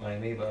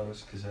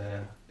amiibos, because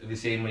have you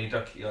seen when you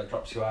duck, it like,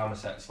 drops your armour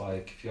sets,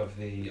 like, if you have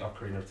the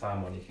Ocarina of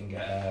Time one, you can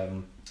get...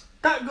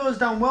 That goes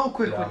down well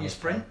quick Yeah, when you that's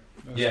sprint.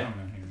 Yeah.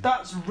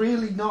 That's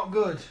really not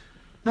good.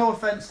 No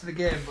offence to the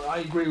game, but I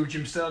agree with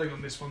Jim Sterling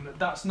on this one,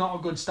 that's not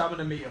a good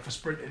stamina meter for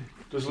sprinting.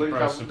 Does Link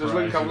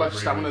have less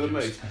stamina than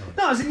me?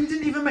 No, as in you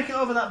didn't even make it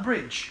over that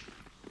bridge.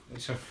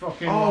 It's a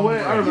fucking... Oh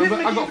wait, I remember,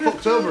 I got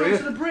fucked over To here.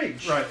 the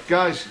bridge. Right.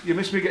 Guys, you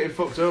missed me getting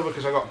fucked over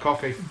because I got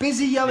cocky.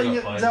 Busy yelling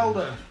You got at poisoned.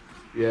 Zelda.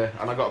 Yeah,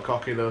 and I got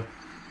cocky though.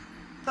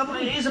 No,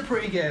 but it is a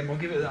pretty game, I'll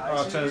give it that.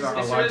 Oh, it turns out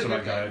I It's lied really to that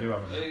good. guy, I do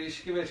have it. You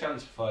should give it a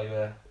chance before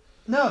you...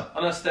 No,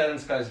 I know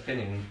Sterling's guy's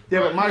opinion. Yeah,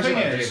 but my The thing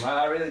thing is-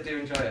 I really do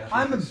enjoy it.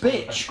 I'm a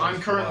bitch. I'm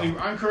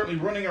currently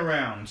running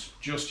around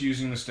just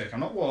using the stick. I'm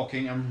not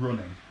walking, I'm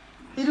running.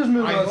 he does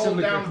move I hold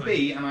relatively down quickly.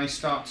 B and I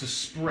start to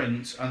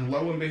sprint, and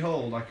lo and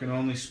behold, I can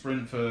only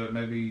sprint for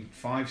maybe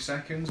 5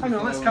 seconds Hang on,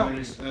 before let's count my,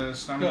 these.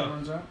 stamina Go.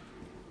 runs out.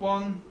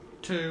 1,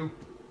 2,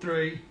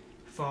 3,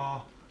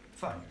 4,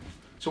 5.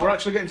 So we're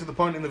actually getting to the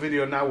point in the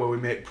video now where we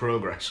make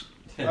progress.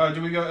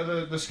 Do we go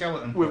to the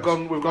skeleton? We've place?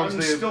 gone to I'm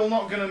the... still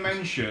not going to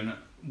mention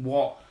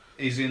what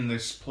is in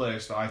this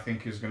place that I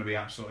think is going to be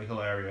absolutely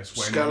hilarious.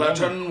 When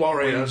Skeleton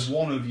warriors. When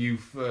one of you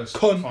first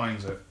Cunt.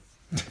 finds it.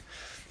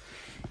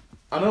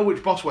 I know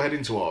which boss we're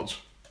heading towards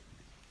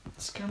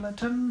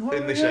Skeleton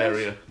in this warriors?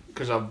 area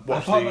because I've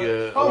watched thought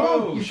the.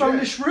 Oh, you found shit.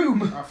 this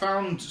room. I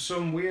found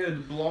some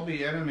weird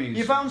blobby enemies.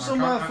 You found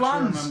some, I can't actually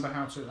flans. remember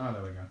how to... Oh,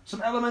 there we go.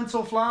 Some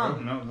elemental Oh,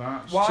 flan. no,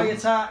 that's... Y some-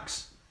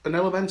 attacks. An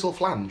elemental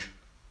flange.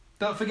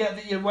 Don't forget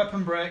that your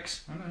weapon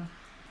breaks. I know.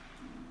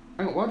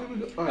 Hang on, why did we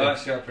go? Oh, I yeah.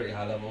 actually got pretty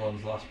high level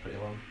ones, last pretty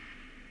one.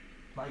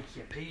 Like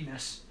your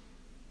penis.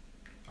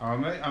 I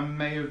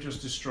may have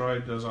just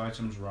destroyed those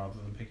items rather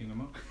than picking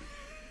them up.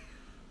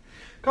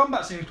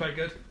 Combat seems quite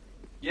good.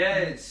 Yeah,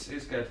 it's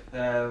good.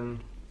 You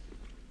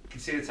can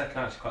see they're taking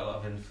actually quite a lot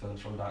of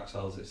influence from Dark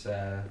Souls. It's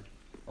a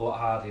lot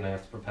harder, you know, you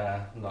have to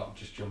prepare, not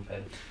just jump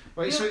in.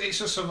 Well, it's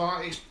it's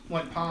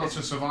like part of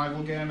a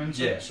survival game, isn't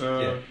Yeah, it? So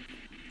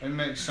yeah. it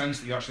makes sense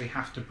that you actually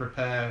have to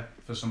prepare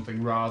for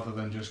something rather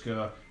than just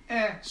go,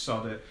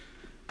 sod it.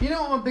 You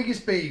know what my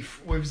biggest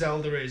beef with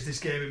Zelda is, this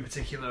game in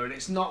particular, and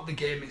it's not the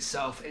game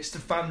itself, it's the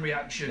fan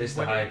reaction. It's the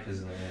when hype,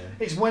 isn't it?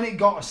 Yeah. It's when it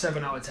got a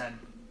 7 out of 10.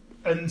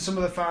 And some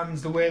of the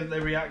fans, the way that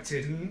they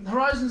reacted, and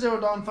Horizon Zero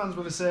Dawn fans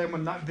were the same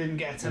when that didn't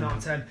get a 10 out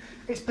of 10.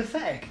 It's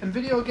pathetic. And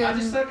video I games...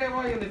 just don't get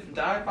why you live and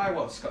die by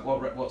what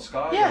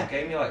scar Yeah. your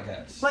game you like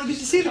gets. Like, did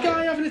you see the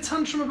guy having a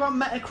tantrum about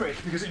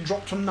Metacritic because it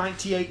dropped from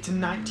 98 to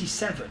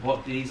 97?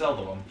 What, the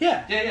Zelda one?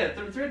 Yeah. Yeah,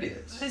 they're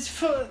idiots.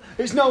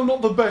 It's now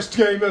not the best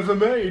game ever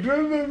made.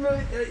 Well,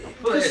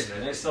 it is,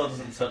 and it still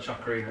doesn't touch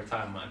Ocarina of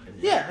Time, in my opinion.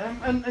 Yeah,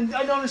 and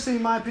honestly,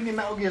 in my opinion,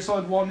 Metal Gear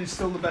Solid 1 is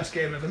still the best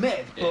game ever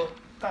made. Yeah.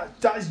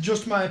 But that is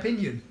just my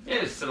opinion. Yeah,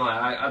 it's still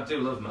like, I do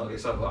love Metal Gear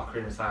Solid, but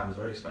Ocarina of Time is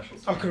very special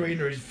to me.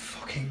 Ocarina is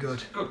fucking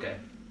good. Good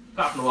game.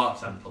 Apart from the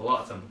Water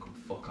Temple can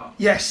fuck off.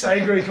 Yes, I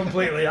agree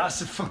completely.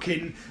 That's a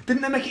fucking...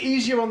 Didn't they make it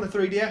easier on the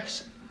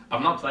 3DS?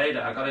 I've not played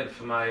it. I got it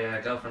for my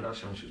girlfriend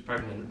actually when she was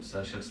pregnant,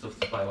 so she had stuff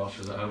to play while she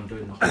was at home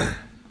doing nothing.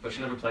 But she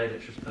never played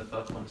it, she just played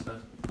Pokemon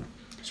instead.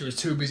 She was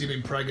too busy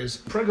being preggers.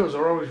 Pregos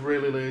are always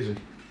really lazy.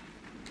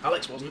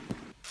 Alex wasn't.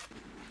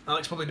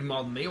 Alex probably did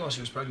more than me while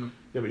she was pregnant.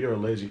 Yeah, but you're a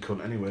lazy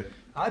cunt anyway.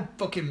 I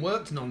fucking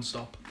worked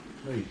non-stop.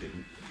 No, you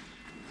didn't.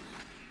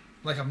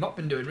 Like I've not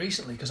been doing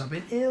recently because I've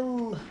been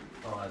ill.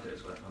 All I do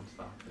is work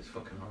non-stop. It's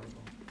fucking horrible.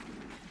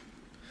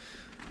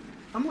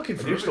 I'm looking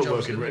for And you other still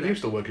jobs work in at the you minute.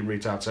 still work in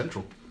Retard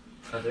Central.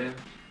 I do.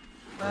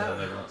 Uh,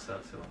 Maybe not so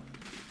too long.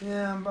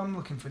 Yeah, I'm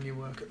looking for new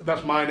work at the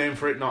That's my name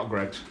for it, not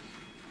Greg's.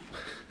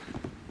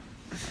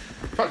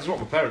 In fact, it's what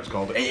my parents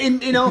called it.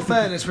 In all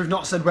fairness, we've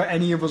not said where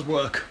any of us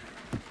work.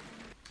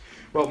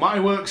 Well, my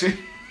work's in.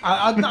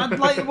 I'd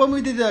like when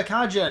we did a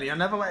car journey, I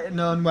never let it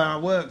known where I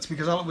worked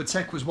because all it would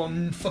take was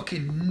one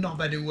fucking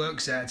knobhead who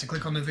works there to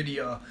click on the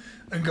video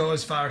and go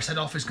as far as head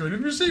office going,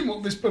 have you seen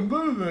what this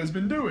bamboo has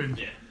been doing?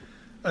 Yeah.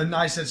 And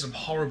I said some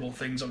horrible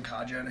things on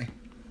car journey.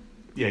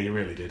 Yeah, you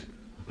really did.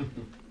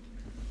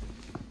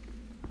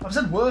 I've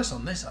said worse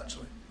on this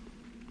actually.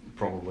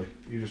 Probably.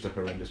 You're just a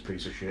horrendous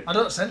piece of shit. I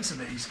don't censor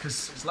these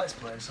because it's Let's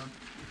Play, so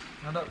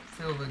I don't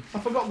feel the I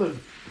forgot the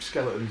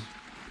skeletons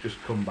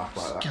just come back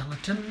like that.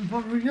 skeleton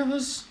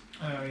warriors.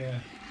 Oh, yeah.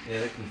 Yeah,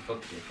 they can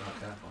fuck you if you're not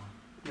careful.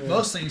 Yeah.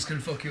 Most things can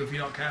fuck you if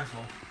you're not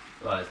careful.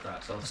 Well, it's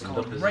Dark Souls It's summed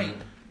called up, isn't rape.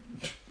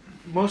 it?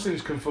 Most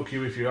things can fuck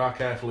you if you are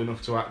careful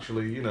enough to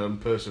actually,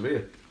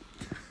 persevere.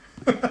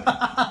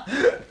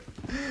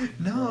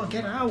 No,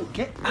 get out.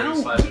 Get Where it out.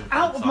 slides Get in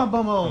out front of my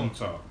top. bumhole. On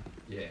top.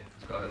 Yeah,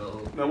 it's got a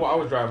little. No, what I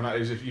was driving at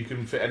is if you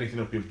can fit anything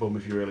up your bum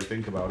if you really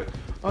think about it.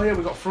 Oh yeah,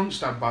 we got front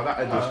stab by that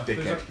headless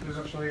dickhead. There's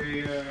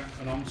actually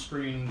an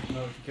on-screen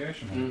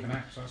notification when you can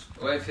access.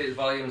 Well, if it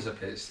volumes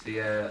up, it's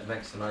the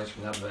makes the noise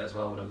from the advert as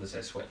well whenever there's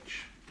a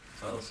switch.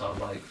 So it'll sort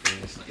of like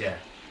yeah.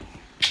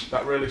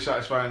 That really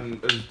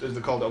satisfying, as they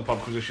called it on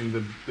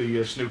Podquisition,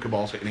 the snooker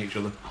balls hitting each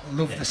other. I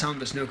love the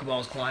sound of snooker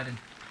balls colliding.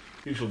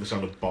 Usually the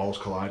sound of balls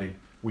colliding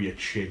with your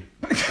chin.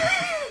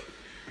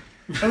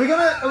 Are we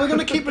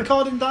gonna keep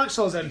recording Dark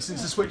Souls then,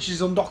 since the Switch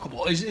is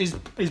undockable?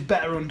 Is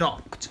better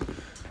undocked?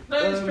 No,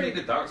 it's pretty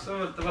good dock.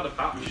 So they've had a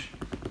patch.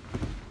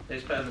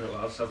 It's better than it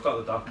was. So I've got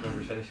the dock and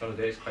everything. If you want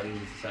to do it, it's quite easy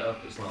to set up.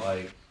 It's not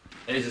like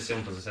it is as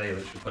simple as I say.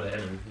 Literally put it in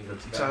and you're good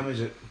to What go. time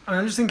is it?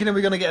 I'm just thinking, are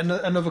we going to get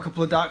another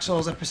couple of Dark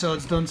Souls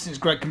episodes done, since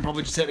Greg can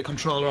probably just take the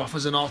controller off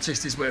as an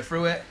artist his way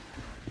through it?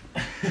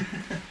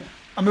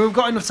 I mean, we've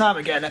got enough time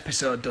to get an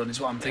episode done, is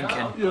what I'm thinking.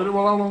 Yeah,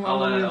 well, how long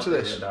are we into do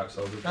this? Dark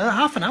Souls.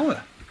 Half an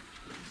hour.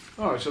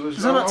 Alright, so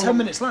There's about 10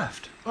 minutes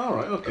left.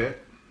 Alright, okay.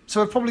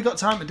 So we've probably got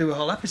time to do a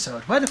whole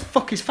episode. Where the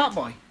fuck is Fat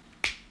Boy?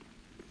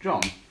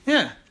 John?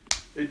 Yeah.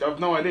 I've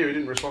no idea, he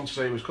didn't respond to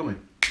say he was coming.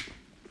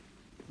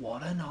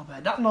 What a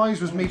knobhead. That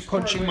noise was me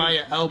punching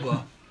my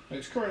elbow.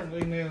 It's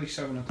currently nearly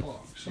 7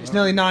 o'clock. So It's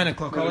nearly 9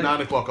 o'clock, Nearly Ollie.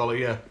 9 o'clock,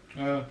 Ollie, yeah.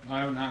 I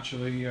haven't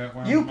actually.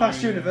 Wound You my,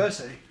 passed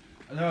university.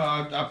 No,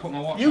 I put my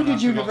watch You on. did I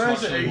forgot to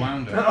university. actually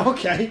wound it.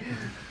 Okay.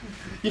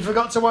 You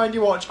forgot to wind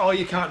your watch, or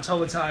you can't tell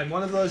the time.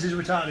 One of those is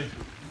retarded.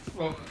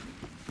 Well,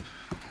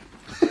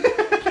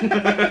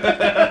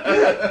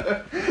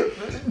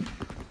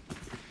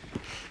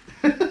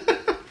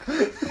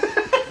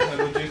 I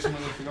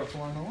legitimately forgot to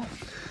wind my watch.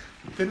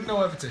 Didn't know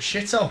whether to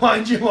shit or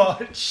wind your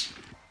watch.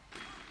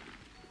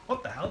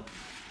 What the hell?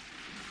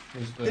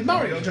 Did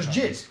Mario just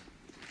jizz?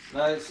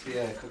 No, it's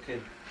the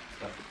cooking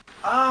stuff.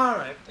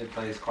 Alright. It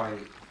plays quite.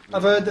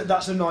 I've heard that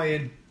that's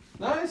annoying.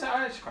 No, it's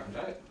I actually quite enjoy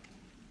it.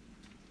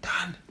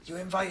 Dan, you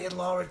invited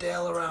Laura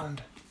Dale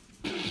around.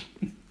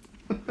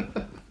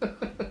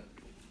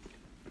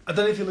 I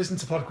don't know if you listen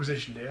to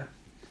Podquisition, do you?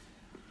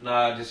 No,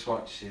 I just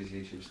watch his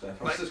YouTube stuff.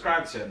 I'm Like-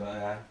 subscribed to it,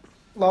 but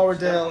Laura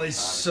Dale is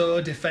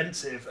so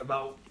defensive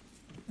about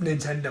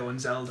Nintendo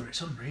and Zelda, it's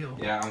unreal.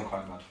 yeah, I'm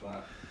quite mad for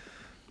that.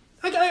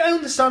 I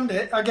understand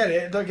it, I get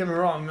it, don't get me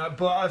wrong,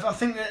 but I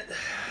think that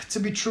to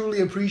be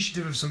truly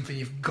appreciative of something,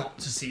 you've got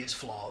to see its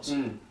flaws.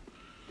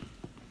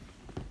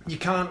 You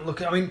can't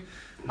look at... I mean,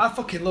 I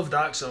fucking love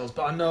Dark Souls,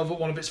 but I know that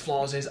one of its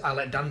flaws is I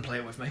let Dan play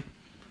it with me.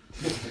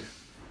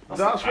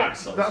 That's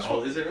That's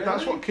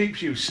what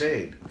keeps you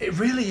sane. It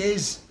really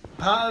is.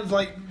 Part of,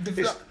 like...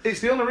 It's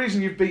the only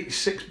reason you've beat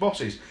 6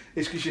 bosses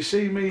is because you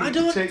see me I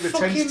don't take the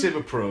fucking- tentative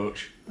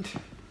approach.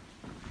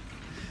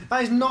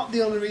 That is not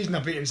the only reason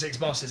I've beaten 6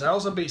 bosses. I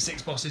also beat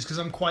 6 bosses because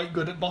I'm quite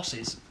good at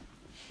bosses.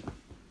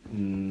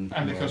 And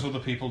because other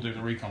people do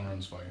the recon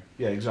runs for you.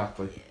 Yeah,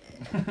 exactly.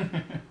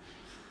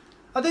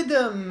 I did,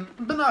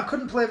 but no, I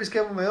couldn't play this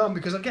game on my own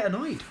because I'd get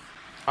annoyed.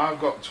 I've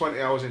got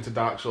 20 hours into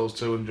Dark Souls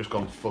 2 and just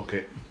gone, fuck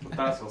it.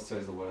 Dark Souls 2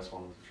 is the worst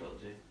one of the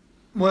trilogy.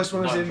 Worst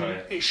one is Not in, enjoy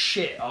it. it's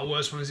shit, or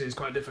worst one is in, it's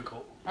quite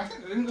difficult. I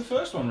think isn't the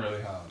first one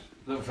really hard.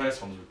 The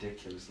first one's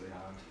ridiculously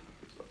hard.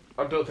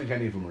 I don't think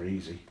any of them are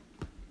easy.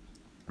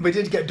 We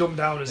did get dumbed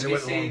down as Have it you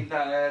went seen along.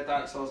 that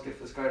Dark Souls gift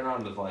that's going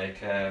around of like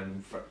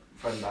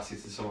friend asks you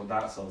to summon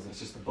Dark Souls and it's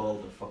just a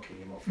boulder fucking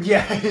him up?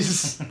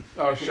 Yes.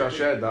 Oh, I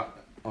shared that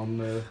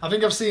on... I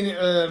think I've seen it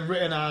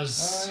written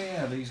as Oh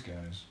yeah, these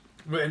guys.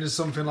 written as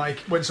something like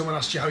when someone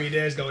asks you how your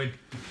day's going,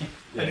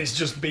 Yeah. and it's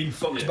just been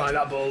fucked Yeah. by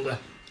that boulder.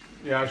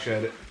 Yeah, I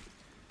shared it.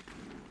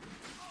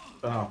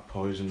 Oh,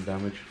 poison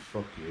damage.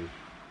 Fuck you.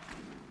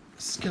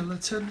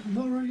 Skeleton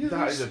warriors.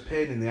 That is a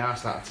pain in the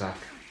ass, that attack.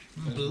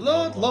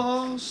 Blood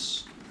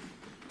loss.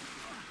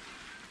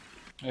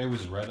 It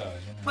was red eyes,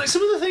 wasn't it? Like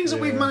some of the things that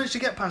we've Yeah. managed to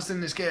get past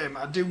in this game,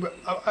 I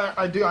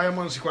am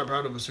honestly quite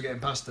proud of us for getting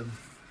past them.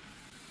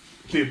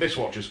 The Abyss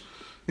Watchers.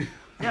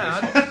 Yeah,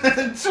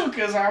 It took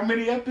us how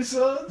many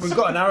episodes? we've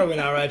got an arrow in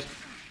our head.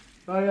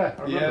 Oh, yeah,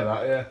 I remember Yeah.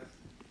 that, yeah.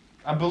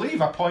 I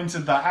believe I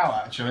pointed that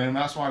out actually, and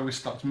that's why we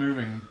stopped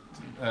moving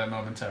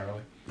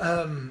momentarily. The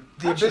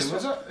Actually, abyss.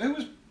 was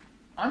it?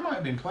 I might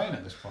have been playing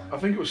at this point. I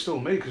think it was still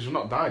me, because we've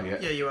not died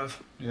yet. Yeah, you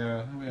have.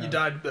 Yeah. You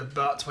died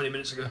about 20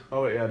 minutes ago.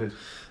 Oh, wait, yeah, I did.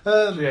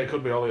 So, yeah, Yeah, it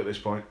could be Ollie at this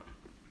point.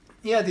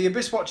 the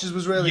Abyss Watchers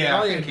was really Yeah,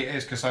 I annoying. think it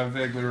is because I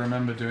vaguely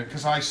remember doing it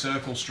because I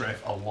circle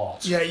strafe a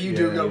lot. Yeah, you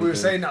do Yeah, go. you We were do.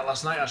 saying that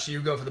last night. Actually,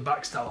 you go for the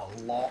backstab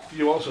a lot.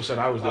 You also said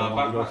I was the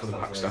one to go for the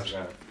backstabs,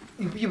 backstabs.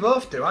 yeah. You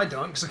both do. I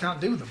don't because I can't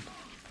do them.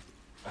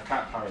 I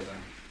can't parry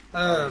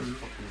them.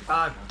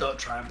 I don't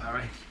try and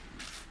parry.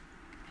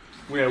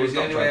 Yeah, It was we've the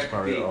not only way tried I to could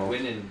parry beat at all.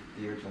 winning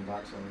the original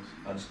Dark Souls.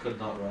 I just could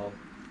not roll.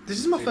 This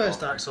is my Too first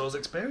far. Dark Souls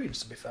experience,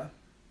 to be fair.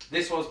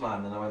 This was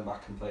mine, and I went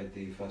back and played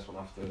the first one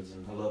afterwards,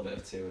 and a little bit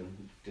of 2,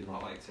 and did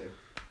not like 2.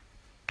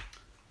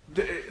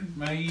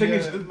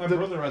 My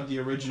brother had the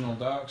original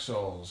Dark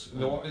Souls.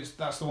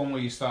 That's the one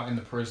where you start in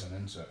the prison,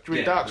 isn't it? Do you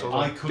read Dark Souls?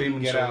 I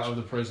couldn't get out of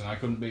the prison. I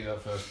couldn't beat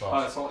that first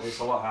boss. It's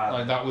a lot harder.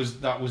 Like that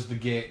was the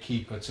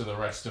gatekeeper to the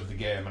rest of the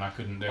game, and I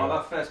couldn't do it.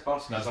 That first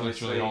boss. That's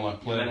literally all I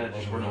played. You're meant to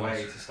just run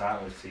away to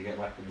start with, so you get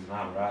weapons and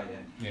armor, right?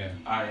 Yeah.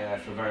 I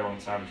for a very long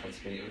time tried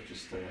to beat it with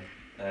just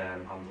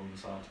handle the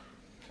sword.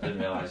 I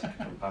didn't realise you could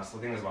come past. I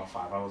think there's about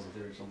 5 hours of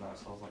the original Dark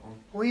Souls. Like one.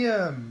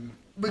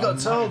 We got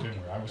told.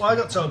 I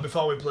got told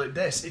before we played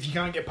this, if you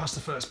can't get past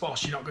the first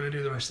boss, you're not going to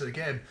do the rest of the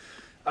game.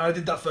 And I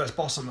did that first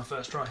boss on my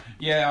first try.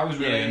 Yeah, I was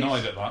really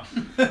annoyed at that.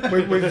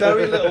 with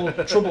very little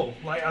trouble.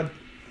 Like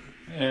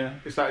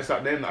it's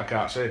that name that I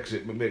can't say because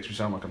it makes me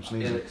sound like I'm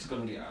sneezing. It's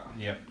Gundia.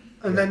 Yeah.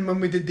 And then when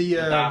we did the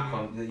dark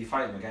one, you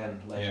fight him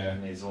again later,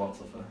 and he's a lot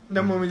tougher.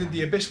 Then when we did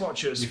the Abyss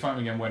Watchers, you fight him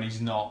again when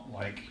he's not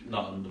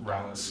under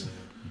rats.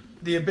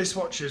 The Abyss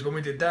Watchers, when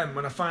we did them,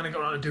 when I finally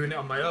got around to doing it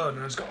on my own,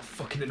 and I just got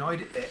fucking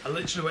annoyed at it, I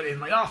literally went in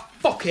like,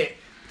 fuck it!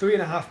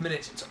 3.5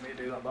 minutes it took me to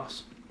do that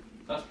boss.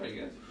 That's pretty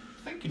good.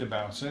 Thinking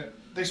about it,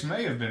 this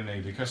may have been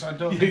me because I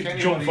don't think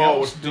anybody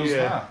else does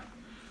that.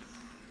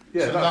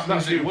 Yeah, so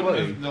that's the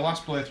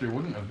last playthrough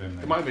wouldn't have been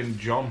me. It might have been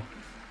John.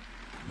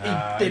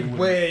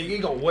 He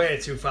got way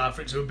too far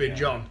for it to have been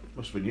John.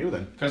 Must have been you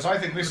then. Because I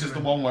think this is the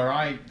one where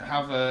I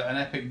have an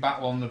epic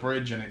battle on the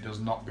bridge and it does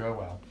not go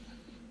well.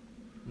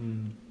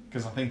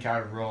 Because I think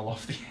I roll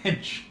off the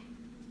edge.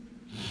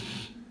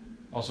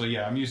 Also,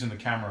 I'm using the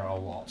camera a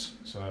lot,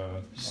 so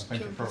I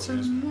think it probably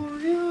is me.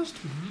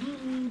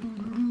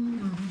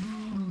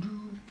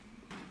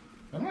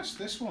 Unless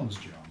this one's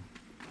John.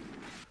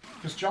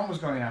 Because John was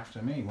going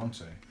after me,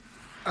 wasn't he?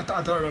 I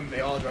don't remember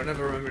the order. I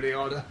never remember the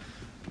order.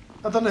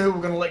 I don't know who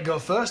we're going to let go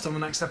first on the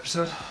next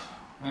episode.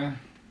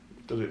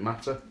 Does it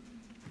matter?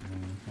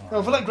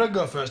 Well, if we let Greg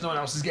go first, no one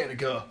else is getting a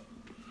go.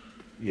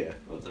 Yeah.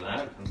 I don't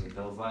know. It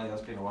feels like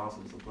it's been a while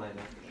since I played it.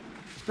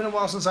 It's been a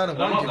while since I had a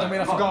wanked. I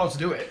mean, I forgot how to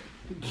do it.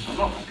 I'm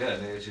not that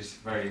good. It's just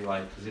very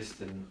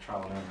persistent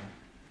trial and error.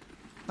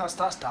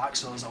 That's Dark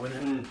Souls, though,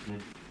 isn't it?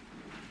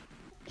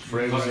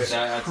 Christ,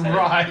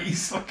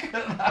 look at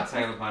that. I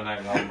tailed my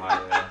note on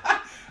my.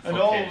 And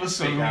all of a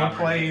sudden we're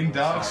playing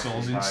Dark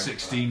Souls in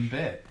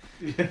 16-bit.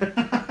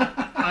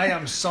 I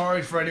am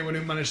sorry for anyone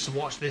who managed to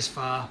watch this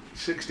far.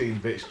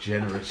 16-bit's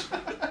generous.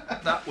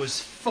 That was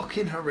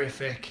fucking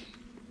horrific.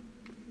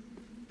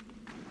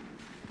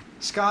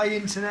 Sky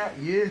Internet,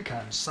 you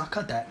can suck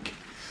a dick.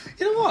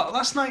 You know what?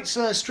 Last night's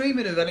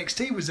streaming of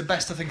NXT was the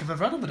best I think I've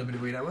ever had on the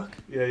WWE Network.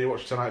 Yeah, you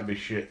watched tonight, be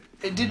shit.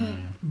 It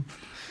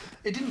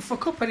didn't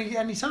fuck up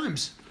any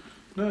times.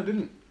 No, it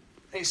didn't.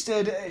 It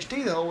stayed at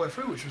HD the whole way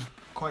through, which was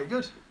quite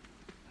good.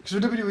 Because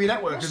the WWE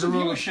Network What's is the a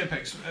rule.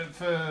 viewership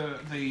for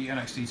the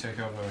NXT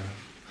takeover?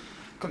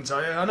 Couldn't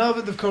tell you. I know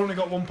that they've currently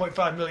got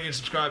 1.5 million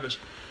subscribers,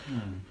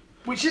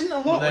 which isn't a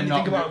lot when you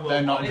think about it.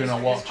 They're not going to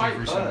watch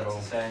every single.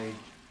 single. Say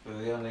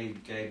the only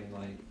game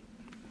in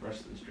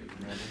wrestling stream,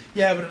 really.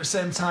 Yeah, but at the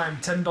same time,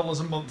 $10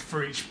 a month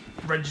for each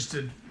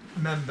registered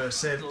member. Let's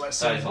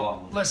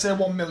say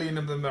 1 million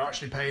of them are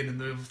actually paying, and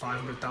the other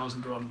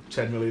 500,000 are on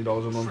 $10 million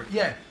a month.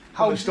 Yeah,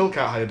 they still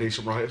can't hire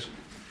decent writers.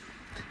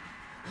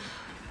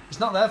 It's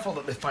not their fault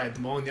that they fired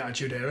them all in the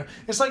Attitude Era.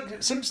 It's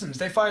like Simpsons.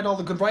 They fired all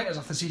the good writers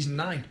after season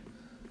 9,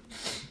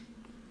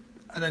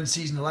 and then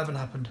season 11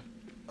 happened.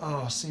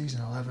 Oh,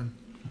 season 11.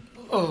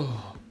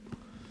 Oh.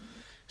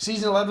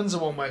 Season 11's the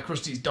one where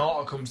Krusty's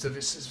daughter comes to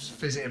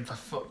visit him, for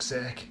fuck's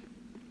sake.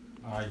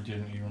 I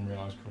didn't even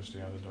realise Krusty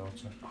had a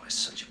daughter. Oh, it's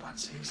such a bad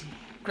season.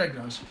 Greg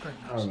knows.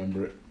 I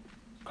remember it.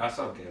 I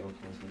saw Gale on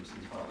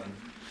Simpsons part then.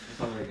 It's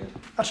not very good.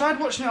 I tried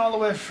watching it all the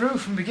way through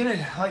from the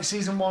beginning, like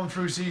season 1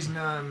 through season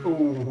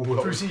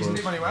through season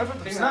 20, whatever.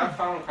 The thing that I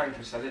found quite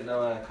interesting, I didn't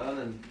know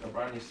Conan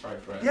O'Brien used to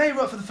write for it. Yeah, he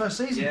wrote for the first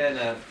season.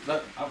 Yeah, no,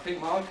 I think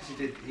more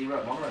because he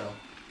wrote Monorail.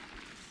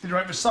 Did he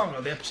write the song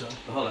or the episode?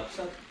 The whole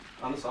episode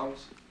and the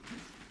songs.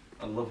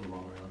 I love the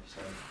Monorail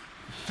episode.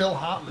 Phil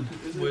Hartman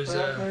was.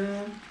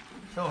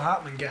 Phil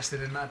Hartman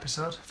guested in that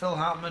episode. Phil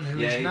Hartman, who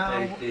is now...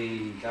 Yeah,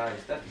 the guy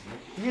is dead, isn't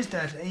he? He is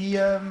dead. He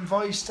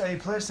voiced a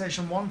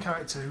PlayStation 1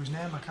 character whose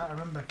name I can't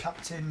remember.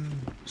 Captain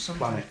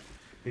something. Planet.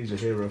 He's a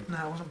hero.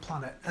 No, it wasn't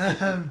Planet.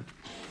 I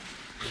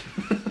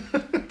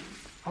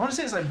want to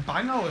say it's like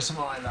Bango or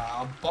something like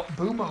that, or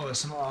Boomo or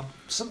something like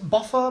that.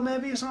 Boffo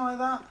maybe, or something like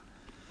that.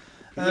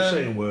 You're just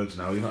saying words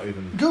now, you're not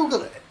even...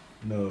 Google it.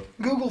 No.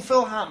 Google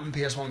Phil Hartman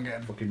PS1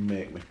 game. Fucking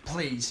make me.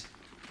 Please.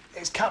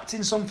 It's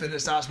Captain something that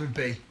starts with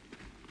B.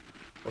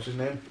 What's his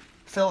name?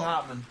 Phil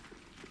Hartman.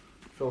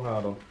 Phil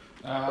Hardon.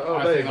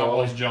 I think that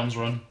was John's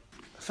run.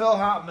 Phil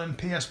Hartman,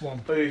 PS1.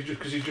 Oh, he's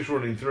just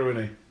running through,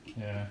 isn't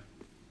he? Yeah.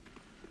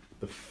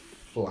 The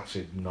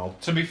flaccid knob.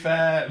 To be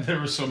fair, there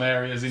were some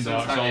areas in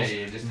Dark Souls.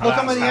 Look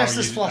how many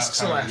Estus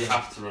flasks are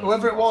left.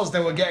 Whoever it was, they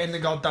were getting the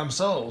goddamn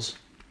souls.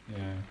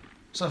 Yeah.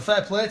 So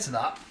fair play to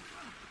that.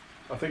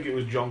 I think it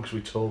was John because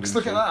we told him.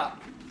 Look at that.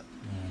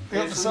 They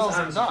got the cells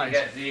and Sometimes died. you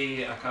get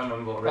the... I can't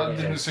remember what ring That it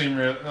didn't is. seem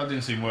real. That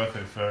didn't seem worth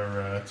it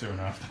for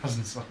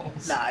 2,500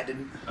 souls. Nah, I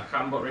didn't. I can't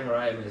remember what ring or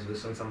item is, but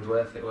sometimes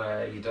worth it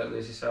where you don't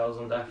lose your cells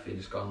on death, you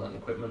just go and let an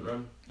equipment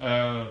run.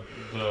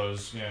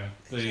 Those, yeah.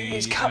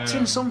 It's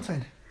Captain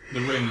something. The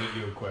ring that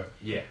you equip.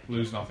 Yeah.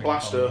 Lose nothing.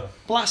 Blaster.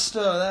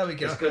 Blaster, there we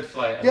go. It's good for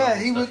like... Yeah,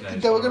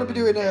 they were going to be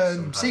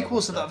doing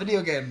sequels to that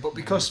video game, but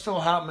because Phil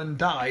Hartman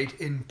died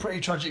in pretty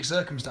tragic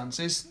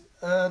circumstances,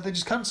 they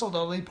just cancelled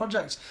all the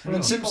projects.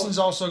 And Simpsons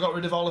also got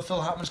rid of all of Phil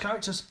Hartman's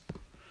characters.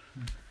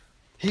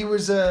 He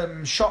was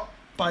shot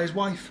by his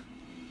wife.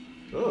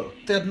 Oh.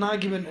 They had an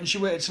argument and she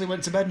waited till he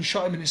went to bed and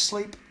shot him in his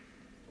sleep.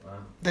 Wow.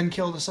 Then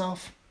killed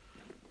herself.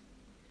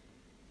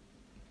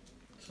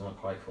 It's not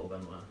quite full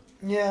then, man.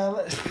 Yeah,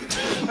 let's...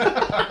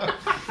 I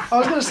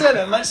was going to say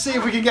then, let's see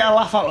if we can get a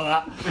laugh out of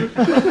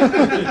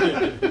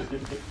that.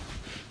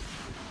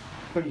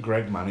 When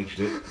Greg managed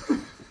it.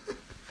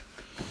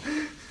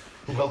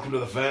 Welcome to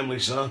the family,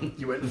 son.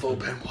 You went full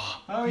Benoit.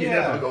 Oh, You yeah.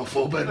 never go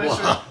full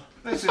Benoit.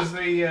 This is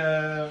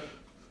the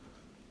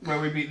where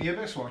we beat the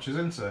Abyss Watchers,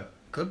 isn't it?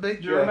 Could be.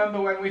 Do you remember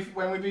when we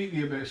beat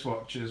the Abyss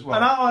Watchers? Well,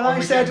 And I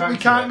said we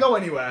can't go. go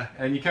anywhere.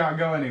 And you can't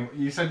go anywhere.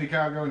 You said you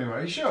can't go anywhere.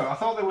 Are you sure? I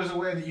thought there was a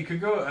way that you could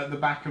go at the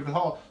back of the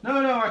hall. No,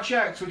 I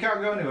checked. We can't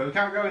go anywhere. We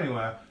can't go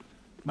anywhere.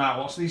 Matt,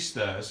 what's these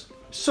stairs?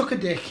 Suck a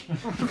dick.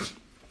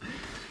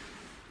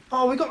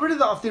 Oh, we got rid of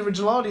that off the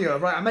original audio.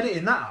 Right, I'm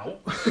editing that out.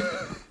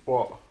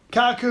 What?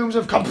 Catacombs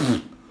have come.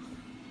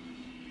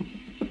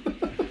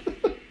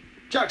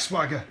 Jack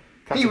Swagger.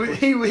 He worked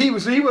for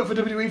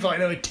WWE for like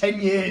nearly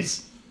 10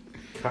 years.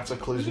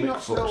 Cataclysmic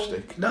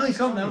footstick. No, he's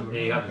gone now. Yeah,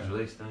 he had his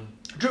release,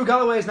 didn't Drew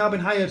Galloway's now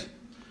been hired.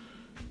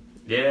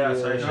 he? Yeah, I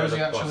saw he Yeah. showed Is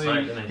he up last actually-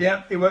 night, didn't he?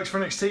 Yeah, he works for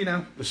NXT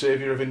now. The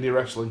saviour of indie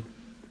wrestling.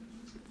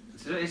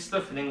 It's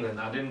stuff in England.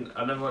 I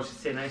never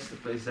watched the TNA stuff,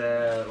 but it's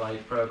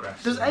like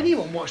progress. Does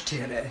anyone watch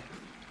TNA?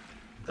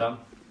 Done.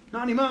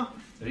 Not anymore.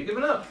 Have you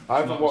given up? I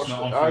haven't It's watched.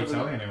 not on I free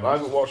telly anymore.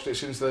 haven't watched it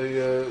since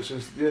they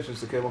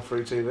since they came off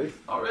free TV.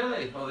 Oh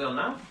really? What are they on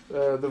now?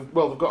 They've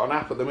got an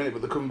app at the minute,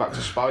 but they're coming back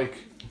to Spike.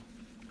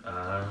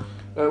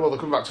 They're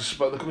coming back to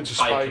Spike. They're coming to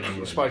Spike Spike,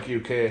 in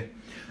England. UK.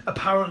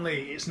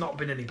 Apparently, it's not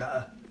been any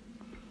better.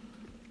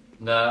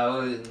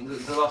 No,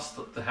 they lost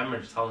the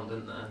hemorrhage talent,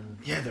 didn't they? And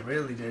Yeah, they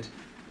really did.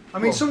 I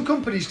mean, some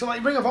companies,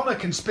 like Ring of Honor,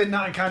 can spin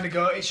that and kind of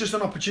go, it's just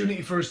an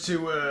opportunity for us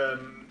to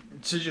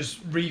just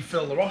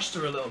refill the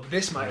roster a little bit.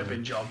 This might have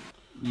been John.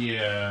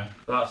 Yeah.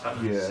 but that's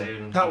happening Yeah.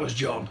 soon. That was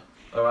John.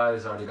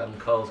 O'Reilly's already gone.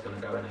 Cole's going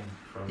to go in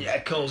from. Yeah,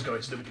 Cole's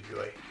going to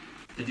WWE.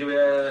 Did you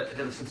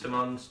listen to him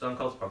on Stone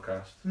Cold's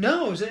podcast?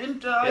 No, was it?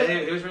 Yeah,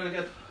 it was really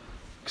good.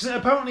 Because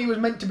apparently he was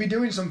meant to be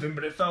doing something,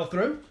 but it fell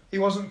through. He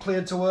wasn't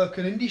cleared to work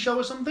an indie show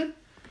or something,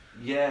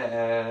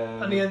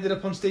 Yeah. and he ended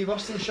up on Steve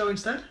Austin's show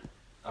instead.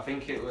 I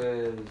think it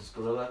was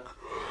Gorilla.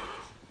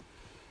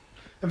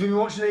 Have you been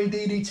watching any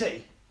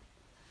DDT?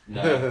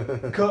 No.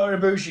 Kota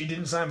Ibushi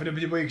didn't sign for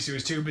WWE because he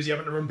was too busy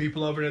having to run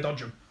people over and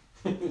dodge them.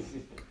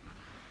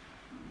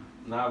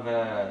 Now I've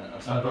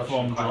And started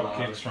perform watching quite a drop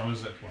lot. kicks from a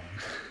zip line.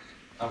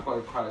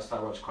 I've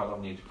started watching quite a lot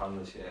of New Japan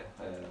this year.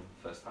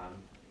 First time.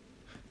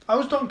 I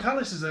was Don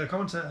Callis as a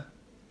commentator.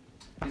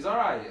 He's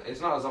alright.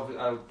 It's not as obvious.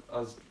 I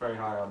was very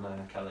high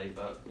on Kelly,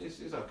 but he's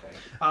okay.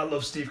 I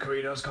love Steve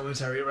Carino's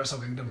commentary at Wrestle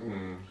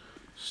Kingdom.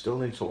 Still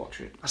need to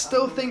watch it. I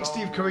still think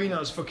Steve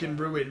Carino's fucking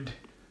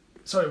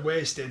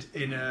wasted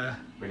in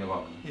Ring of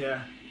Honor.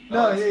 yeah. Oh,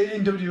 No, that's-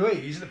 in WWE,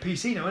 he's at the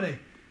PC now, isn't he?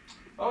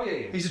 Oh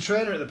yeah. He's a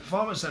trainer at the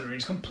Performance Centre and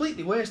he's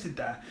completely wasted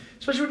there.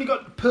 Especially when you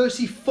got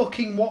Percy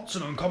fucking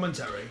Watson on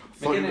commentary. I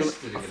thought you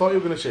McGuinness were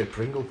going to say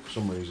Pringle for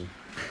some reason.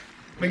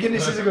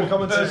 McGuinness is a good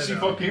commentator. Percy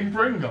though. fucking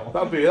Pringle.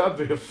 That'd be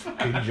a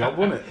fucking job,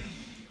 wouldn't it?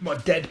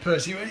 What, dead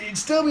Percy? It'd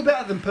still be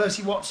better than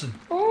Percy Watson.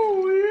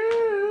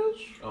 Oh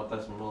yes. Oh,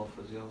 Desmond Wolfe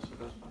as he also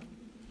goes by.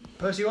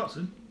 Percy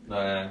Watson? No,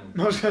 I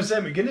was going to say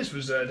McGuinness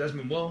was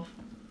Desmond Wolfe.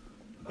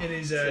 In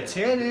his TNA Just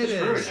ruined days.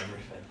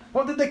 everything.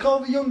 What did they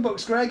call the Young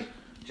Bucks, Greg?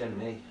 Gen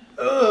me.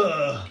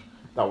 Ugh.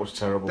 That was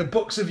terrible. The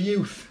Bucks of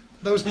Youth.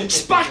 Those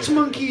spat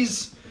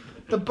monkeys.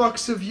 The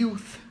Bucks of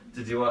Youth.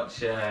 Did you watch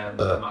the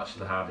match of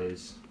the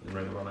Hardys in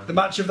Ring of Honor? The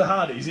match of the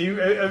Hardys.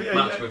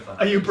 Match with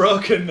Are you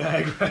broken,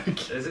 Greg?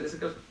 Is it a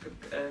good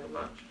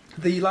match?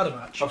 The ladder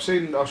match. I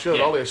showed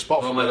Ollie a spot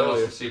One from where it there was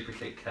earlier. the super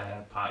kick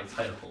party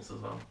titles as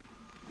well.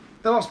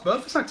 They lost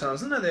both the tag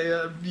titles, didn't they?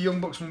 The Young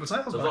Bucks won the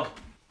titles There's back. what?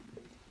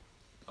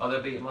 Oh, they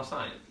beat him last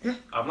night? Yeah.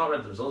 I've not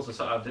read the results,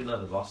 so I didn't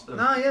know they'd lost them.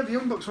 Nah, yeah, the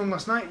Young Bucks won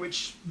last night,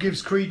 which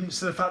gives credence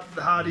to the fact that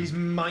the Hardys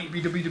might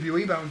be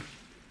WWE bound.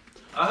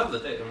 I hope they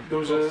did. There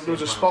was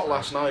a spot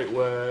last night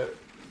where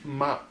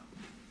Matt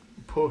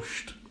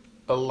pushed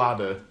a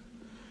ladder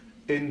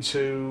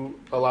into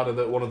a ladder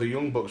that one of the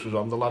Young Bucks was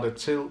on. The ladder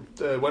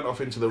went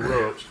off into the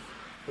ropes.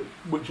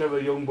 Whichever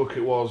Young Buck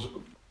it was,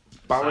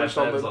 balanced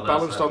on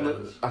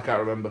the I can't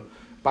remember.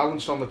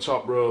 Balanced on the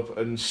top rope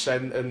and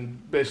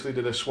basically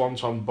did a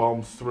swanton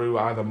bomb through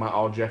either Matt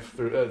or Jeff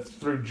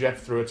through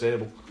Jeff through a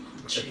table.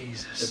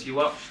 Jesus. Have you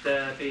watched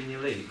Being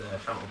Elite, their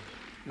channel?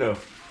 No.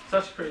 It's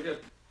actually pretty good.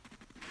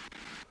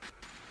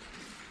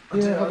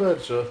 Yeah, I've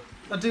heard so.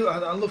 I do.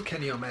 I love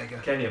Kenny Omega.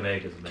 Kenny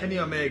Omega's amazing. Kenny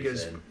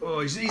Omega's.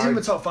 He's in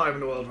the top 5 in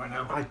the world right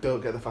now. I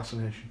don't get the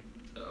fascination.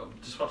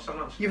 Just watch that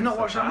match. You've not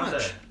watched that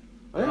match?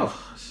 I have.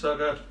 Oh, so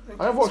good.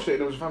 I have watched it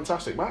and it was a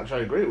fantastic match. I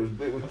agree. It was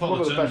one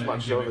of the best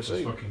matches I've ever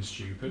seen. Fucking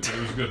stupid, but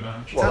it was a good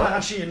match.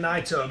 Tanahashi and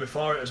Naito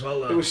before it as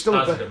well, though. It was still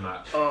a good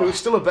match. It was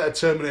still a better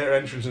Terminator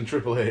entrance than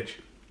Triple H.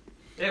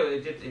 Yeah,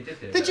 it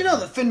did. Did you know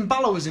that Finn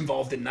Balor was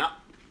involved in that?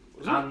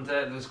 And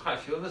there was quite a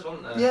few others,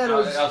 wasn't there? Yeah, there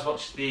was. I was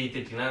watching the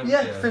Did You Know?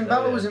 Yeah, Finn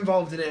Balor was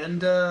involved in it,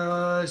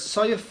 and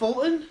Sawyer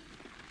Fulton.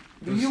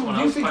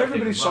 You think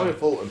everybody's Sawyer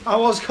Fulton? I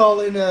was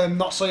calling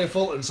not Sawyer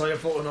Fulton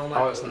all night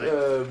last night.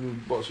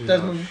 What's his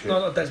Desmond? name? No,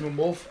 not Desmond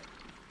Wolfe.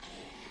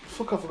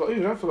 Fuck, I've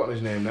forgotten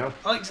his name now.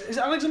 Is it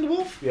Alexander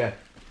Wolfe? Yeah.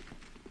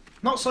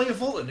 Not Sawyer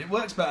Fulton. It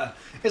works better.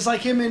 It's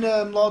like him in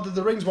Lord of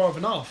the Rings: War of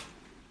the North.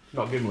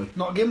 Not Gimli.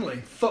 Not Gimli.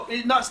 Fuck.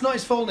 That's not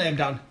his full name,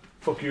 Dan.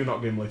 Fuck you,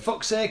 not Gimli.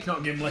 Fuck's sake,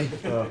 not Gimli.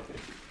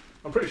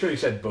 I'm pretty sure he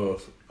said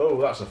both. Oh,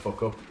 that's a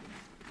fuck up.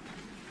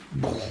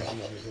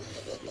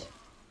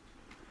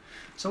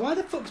 So why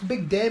the fuck's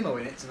Big Damo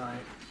in it tonight?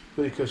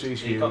 Because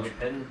he's He huge. got the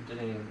pin,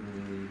 didn't he,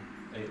 in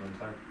the 8-man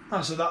tag?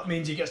 Oh, so that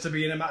means he gets to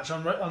be in a match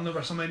on the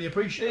WrestleMania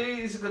pre-show.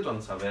 He's a good one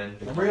to have in.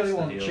 I really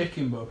want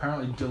chicken, but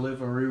apparently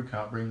Deliveroo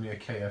can't bring me a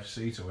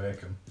KFC to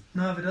Acom.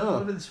 No, they don't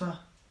deliver this far.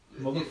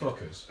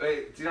 Motherfuckers.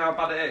 Wait, do you know how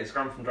bad it is?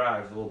 Grantham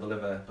Drive, they will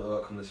deliver, but they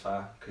won't come this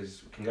far,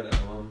 because we can get it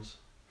at my mum's.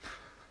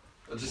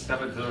 I'll just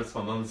have it delivered to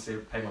my mum's,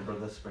 pay my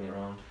brother to bring it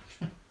around.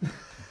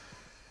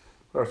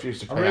 I refuse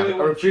to pay. I really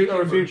want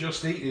chicken, but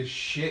Just Eat is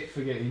shit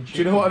for getting chicken. Do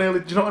you know what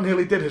I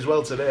nearly did as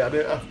well today? I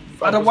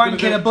had a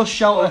wank in a bus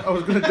shelter. I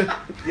was going to do...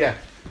 Yeah.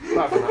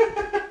 Right for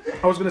that.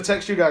 I was going to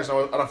text you guys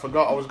and I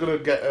forgot. I was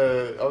going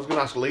to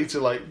ask Lee to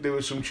like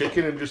do some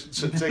chicken and just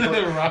take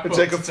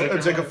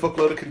a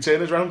fuckload of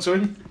containers round to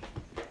him.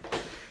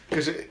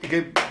 Because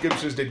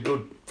Gibson's did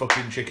good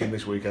fucking chicken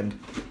this weekend.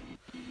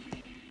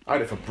 I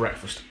had it for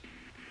breakfast.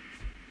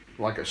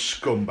 Like a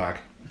scumbag.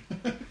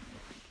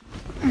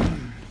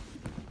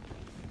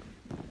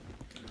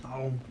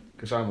 Oh.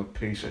 Because I'm a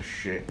piece of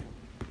shit.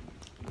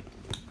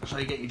 So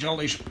you get your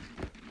jollies.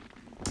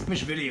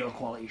 This video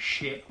quality is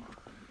shit.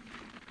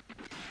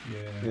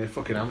 Yeah,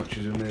 fucking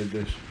amateurs who made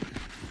this.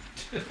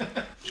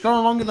 It's gone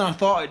on longer than I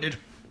thought it did.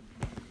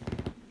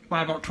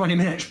 By about 20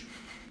 minutes.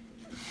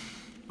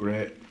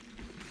 Great.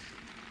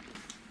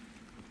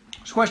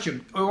 So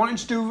question, are we wanting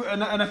to do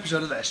an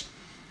episode of this?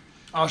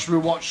 Or should we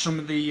watch some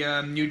of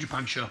the New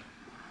Japan show?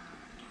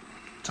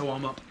 To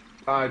warm up.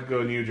 I'd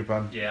go New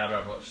Japan. Yeah, I'd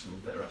rather watch some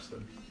bit of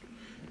wrestling.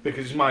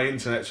 Because it's my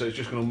internet, so it's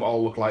just going to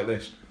all look like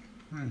this.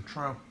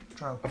 True.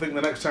 I think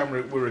the next time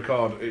we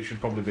record, it should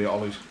probably be at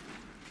Ollie's.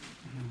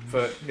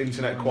 For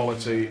internet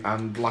quality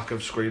and lack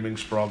of screaming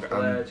sprog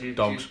and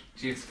dogs.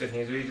 Due to good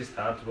news we just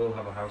had, we'll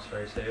have a house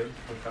very soon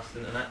with fast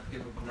internet.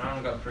 People come round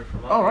and got proof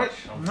from All right.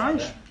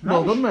 Nice.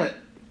 Well done, mate.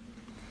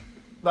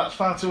 That's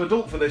far too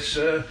adult for this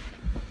show,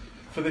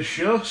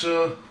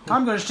 so...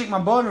 I'm going to stick my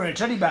boner in a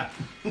teddy bear.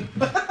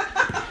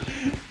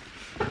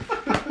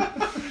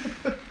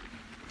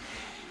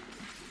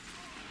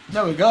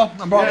 There we go.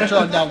 I brought the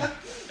tone down.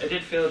 It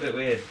did feel a bit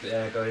weird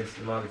going into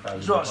the Marley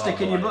fans. So what,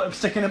 sticking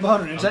a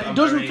boner in it? It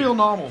doesn't feel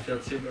normal. Feel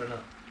too or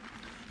not.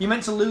 You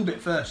meant to lube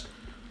it first.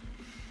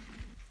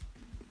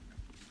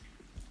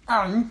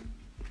 And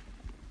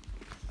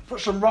put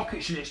some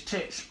rockets in its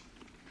tits.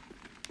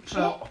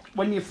 So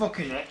when you're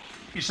fucking it,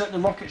 you set the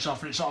rockets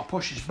off and it sort of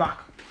pushes back.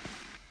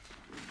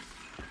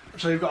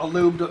 So you've got a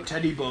lubed up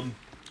teddy bum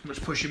that's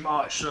pushing.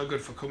 Oh, it's so good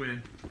for coming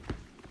in.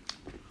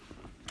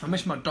 I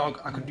miss my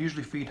dog. I could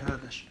usually feed her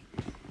this.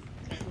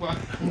 What?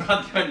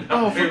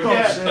 Oh, for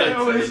God's sake.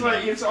 It's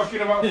like you're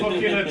talking about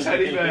fucking a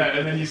teddy bear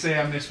and then you say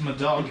I miss my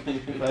dog.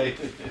 Like,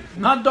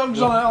 My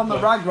dog's on the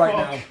rag right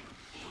now.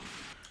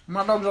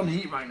 My dog's on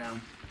heat right now.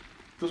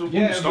 For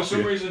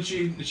some reason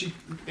she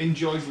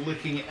enjoys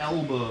licking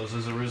elbows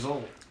as a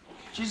result.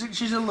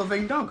 She's a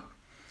loving dog.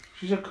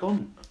 She's a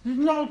cunt. She's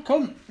not a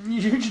cunt.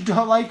 You just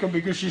don't like her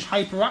because she's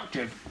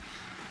hyperactive.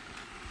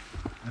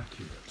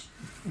 Accurate.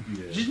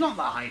 Yeah. She's not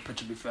that hyper,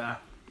 to be fair.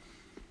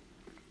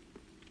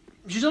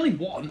 She's only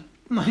one.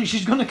 Like,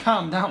 she's going to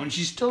calm down.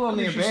 She's still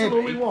only a baby. She's still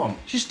only one?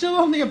 She's still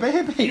only a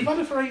baby. You've had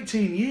her for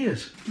 18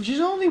 years. She's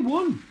only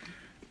one.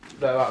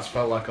 That's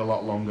felt like a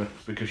lot longer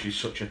because she's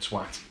such a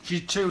twat.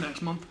 She's 2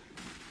 next month.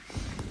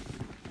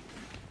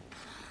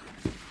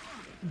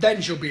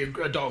 Then she'll be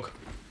a dog.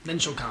 Then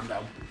she'll calm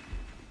down.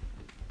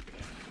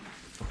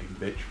 Fucking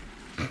bitch.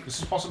 This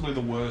is possibly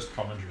the worst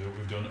commentary that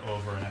we've done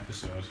over an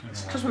episode.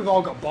 It's because we've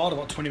all got bored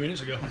about 20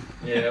 minutes ago.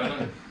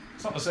 Yeah,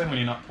 it's not the same when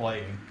you're not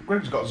playing.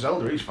 Greg's got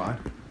Zelda, he's fine.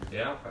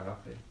 yeah,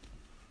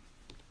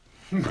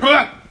 I'm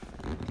quite happy.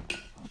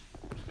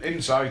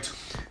 Insight.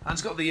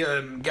 Anne's got the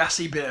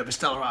gassy bit of a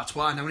Stella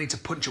Artois. Now we need to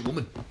punch a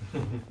woman.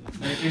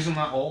 Isn't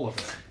that all of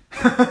it?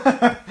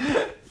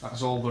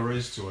 That's all there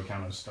is to a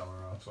can of Stella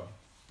Artois.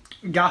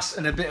 Gas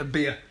and a bit of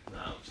beer.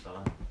 No, it's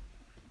not.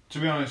 To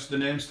be honest, the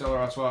name Stella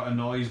Artois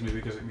annoys me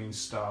because it means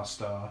star.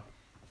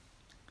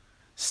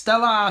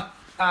 Stella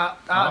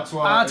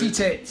Artois Arty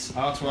Tits.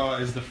 Artois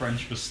is the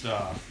French for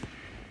star.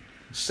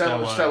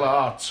 Stella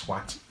are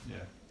twat. Yeah.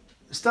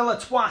 Stella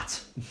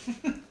twat.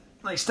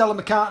 Like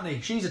Stella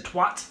McCartney. She's a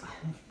twat.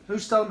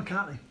 Who's Stella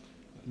McCartney?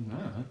 No.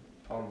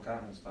 Paul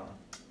McCartney's Stella.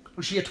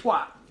 Was she a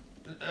twat?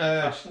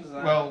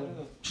 Well,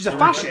 She's a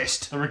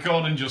fascist. the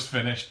recording just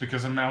finished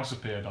because a mouse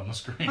appeared on the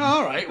screen. Oh,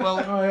 all right,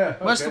 well, Oh yeah.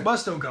 we're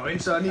still going,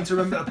 so I need to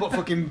remember to put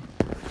fucking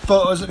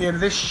photos at the end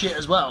of this shit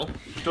as well.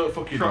 Don't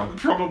fuck you, dog.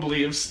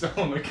 Probably of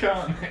Stella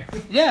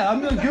McCartney. Yeah,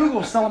 I'm going to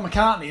Google Stella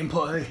McCartney and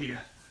put her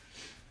here.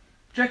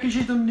 Do you reckon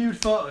she's done nude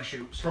photo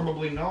shoots?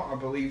 Probably not. I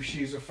believe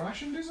she's a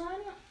fashion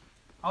designer.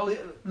 Ollie,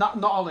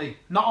 not Ollie.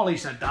 Not Ollie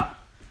said that.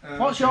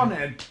 What's your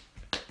name?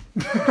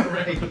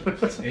 Great.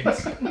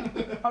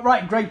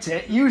 Right, Greg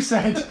Tit, you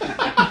said...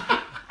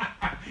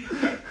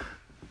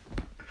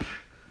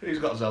 He's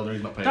got Zelda,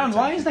 he's not paying Dan, attention.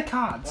 why is the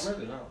cards?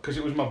 Maybe not. Because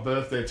it was my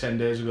birthday 10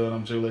 days ago and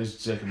I'm too lazy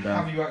to take them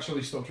down. Have you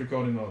actually stopped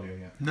recording audio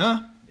yet?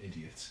 No.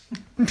 Idiot.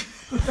 Does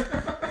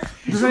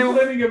You're anyone,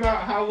 complaining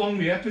about how long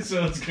the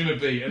episode's going to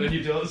be and then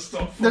you don't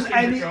stop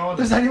fucking recording.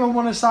 does anyone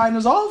want to sign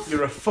us off?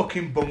 You're a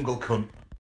fucking bungle cunt.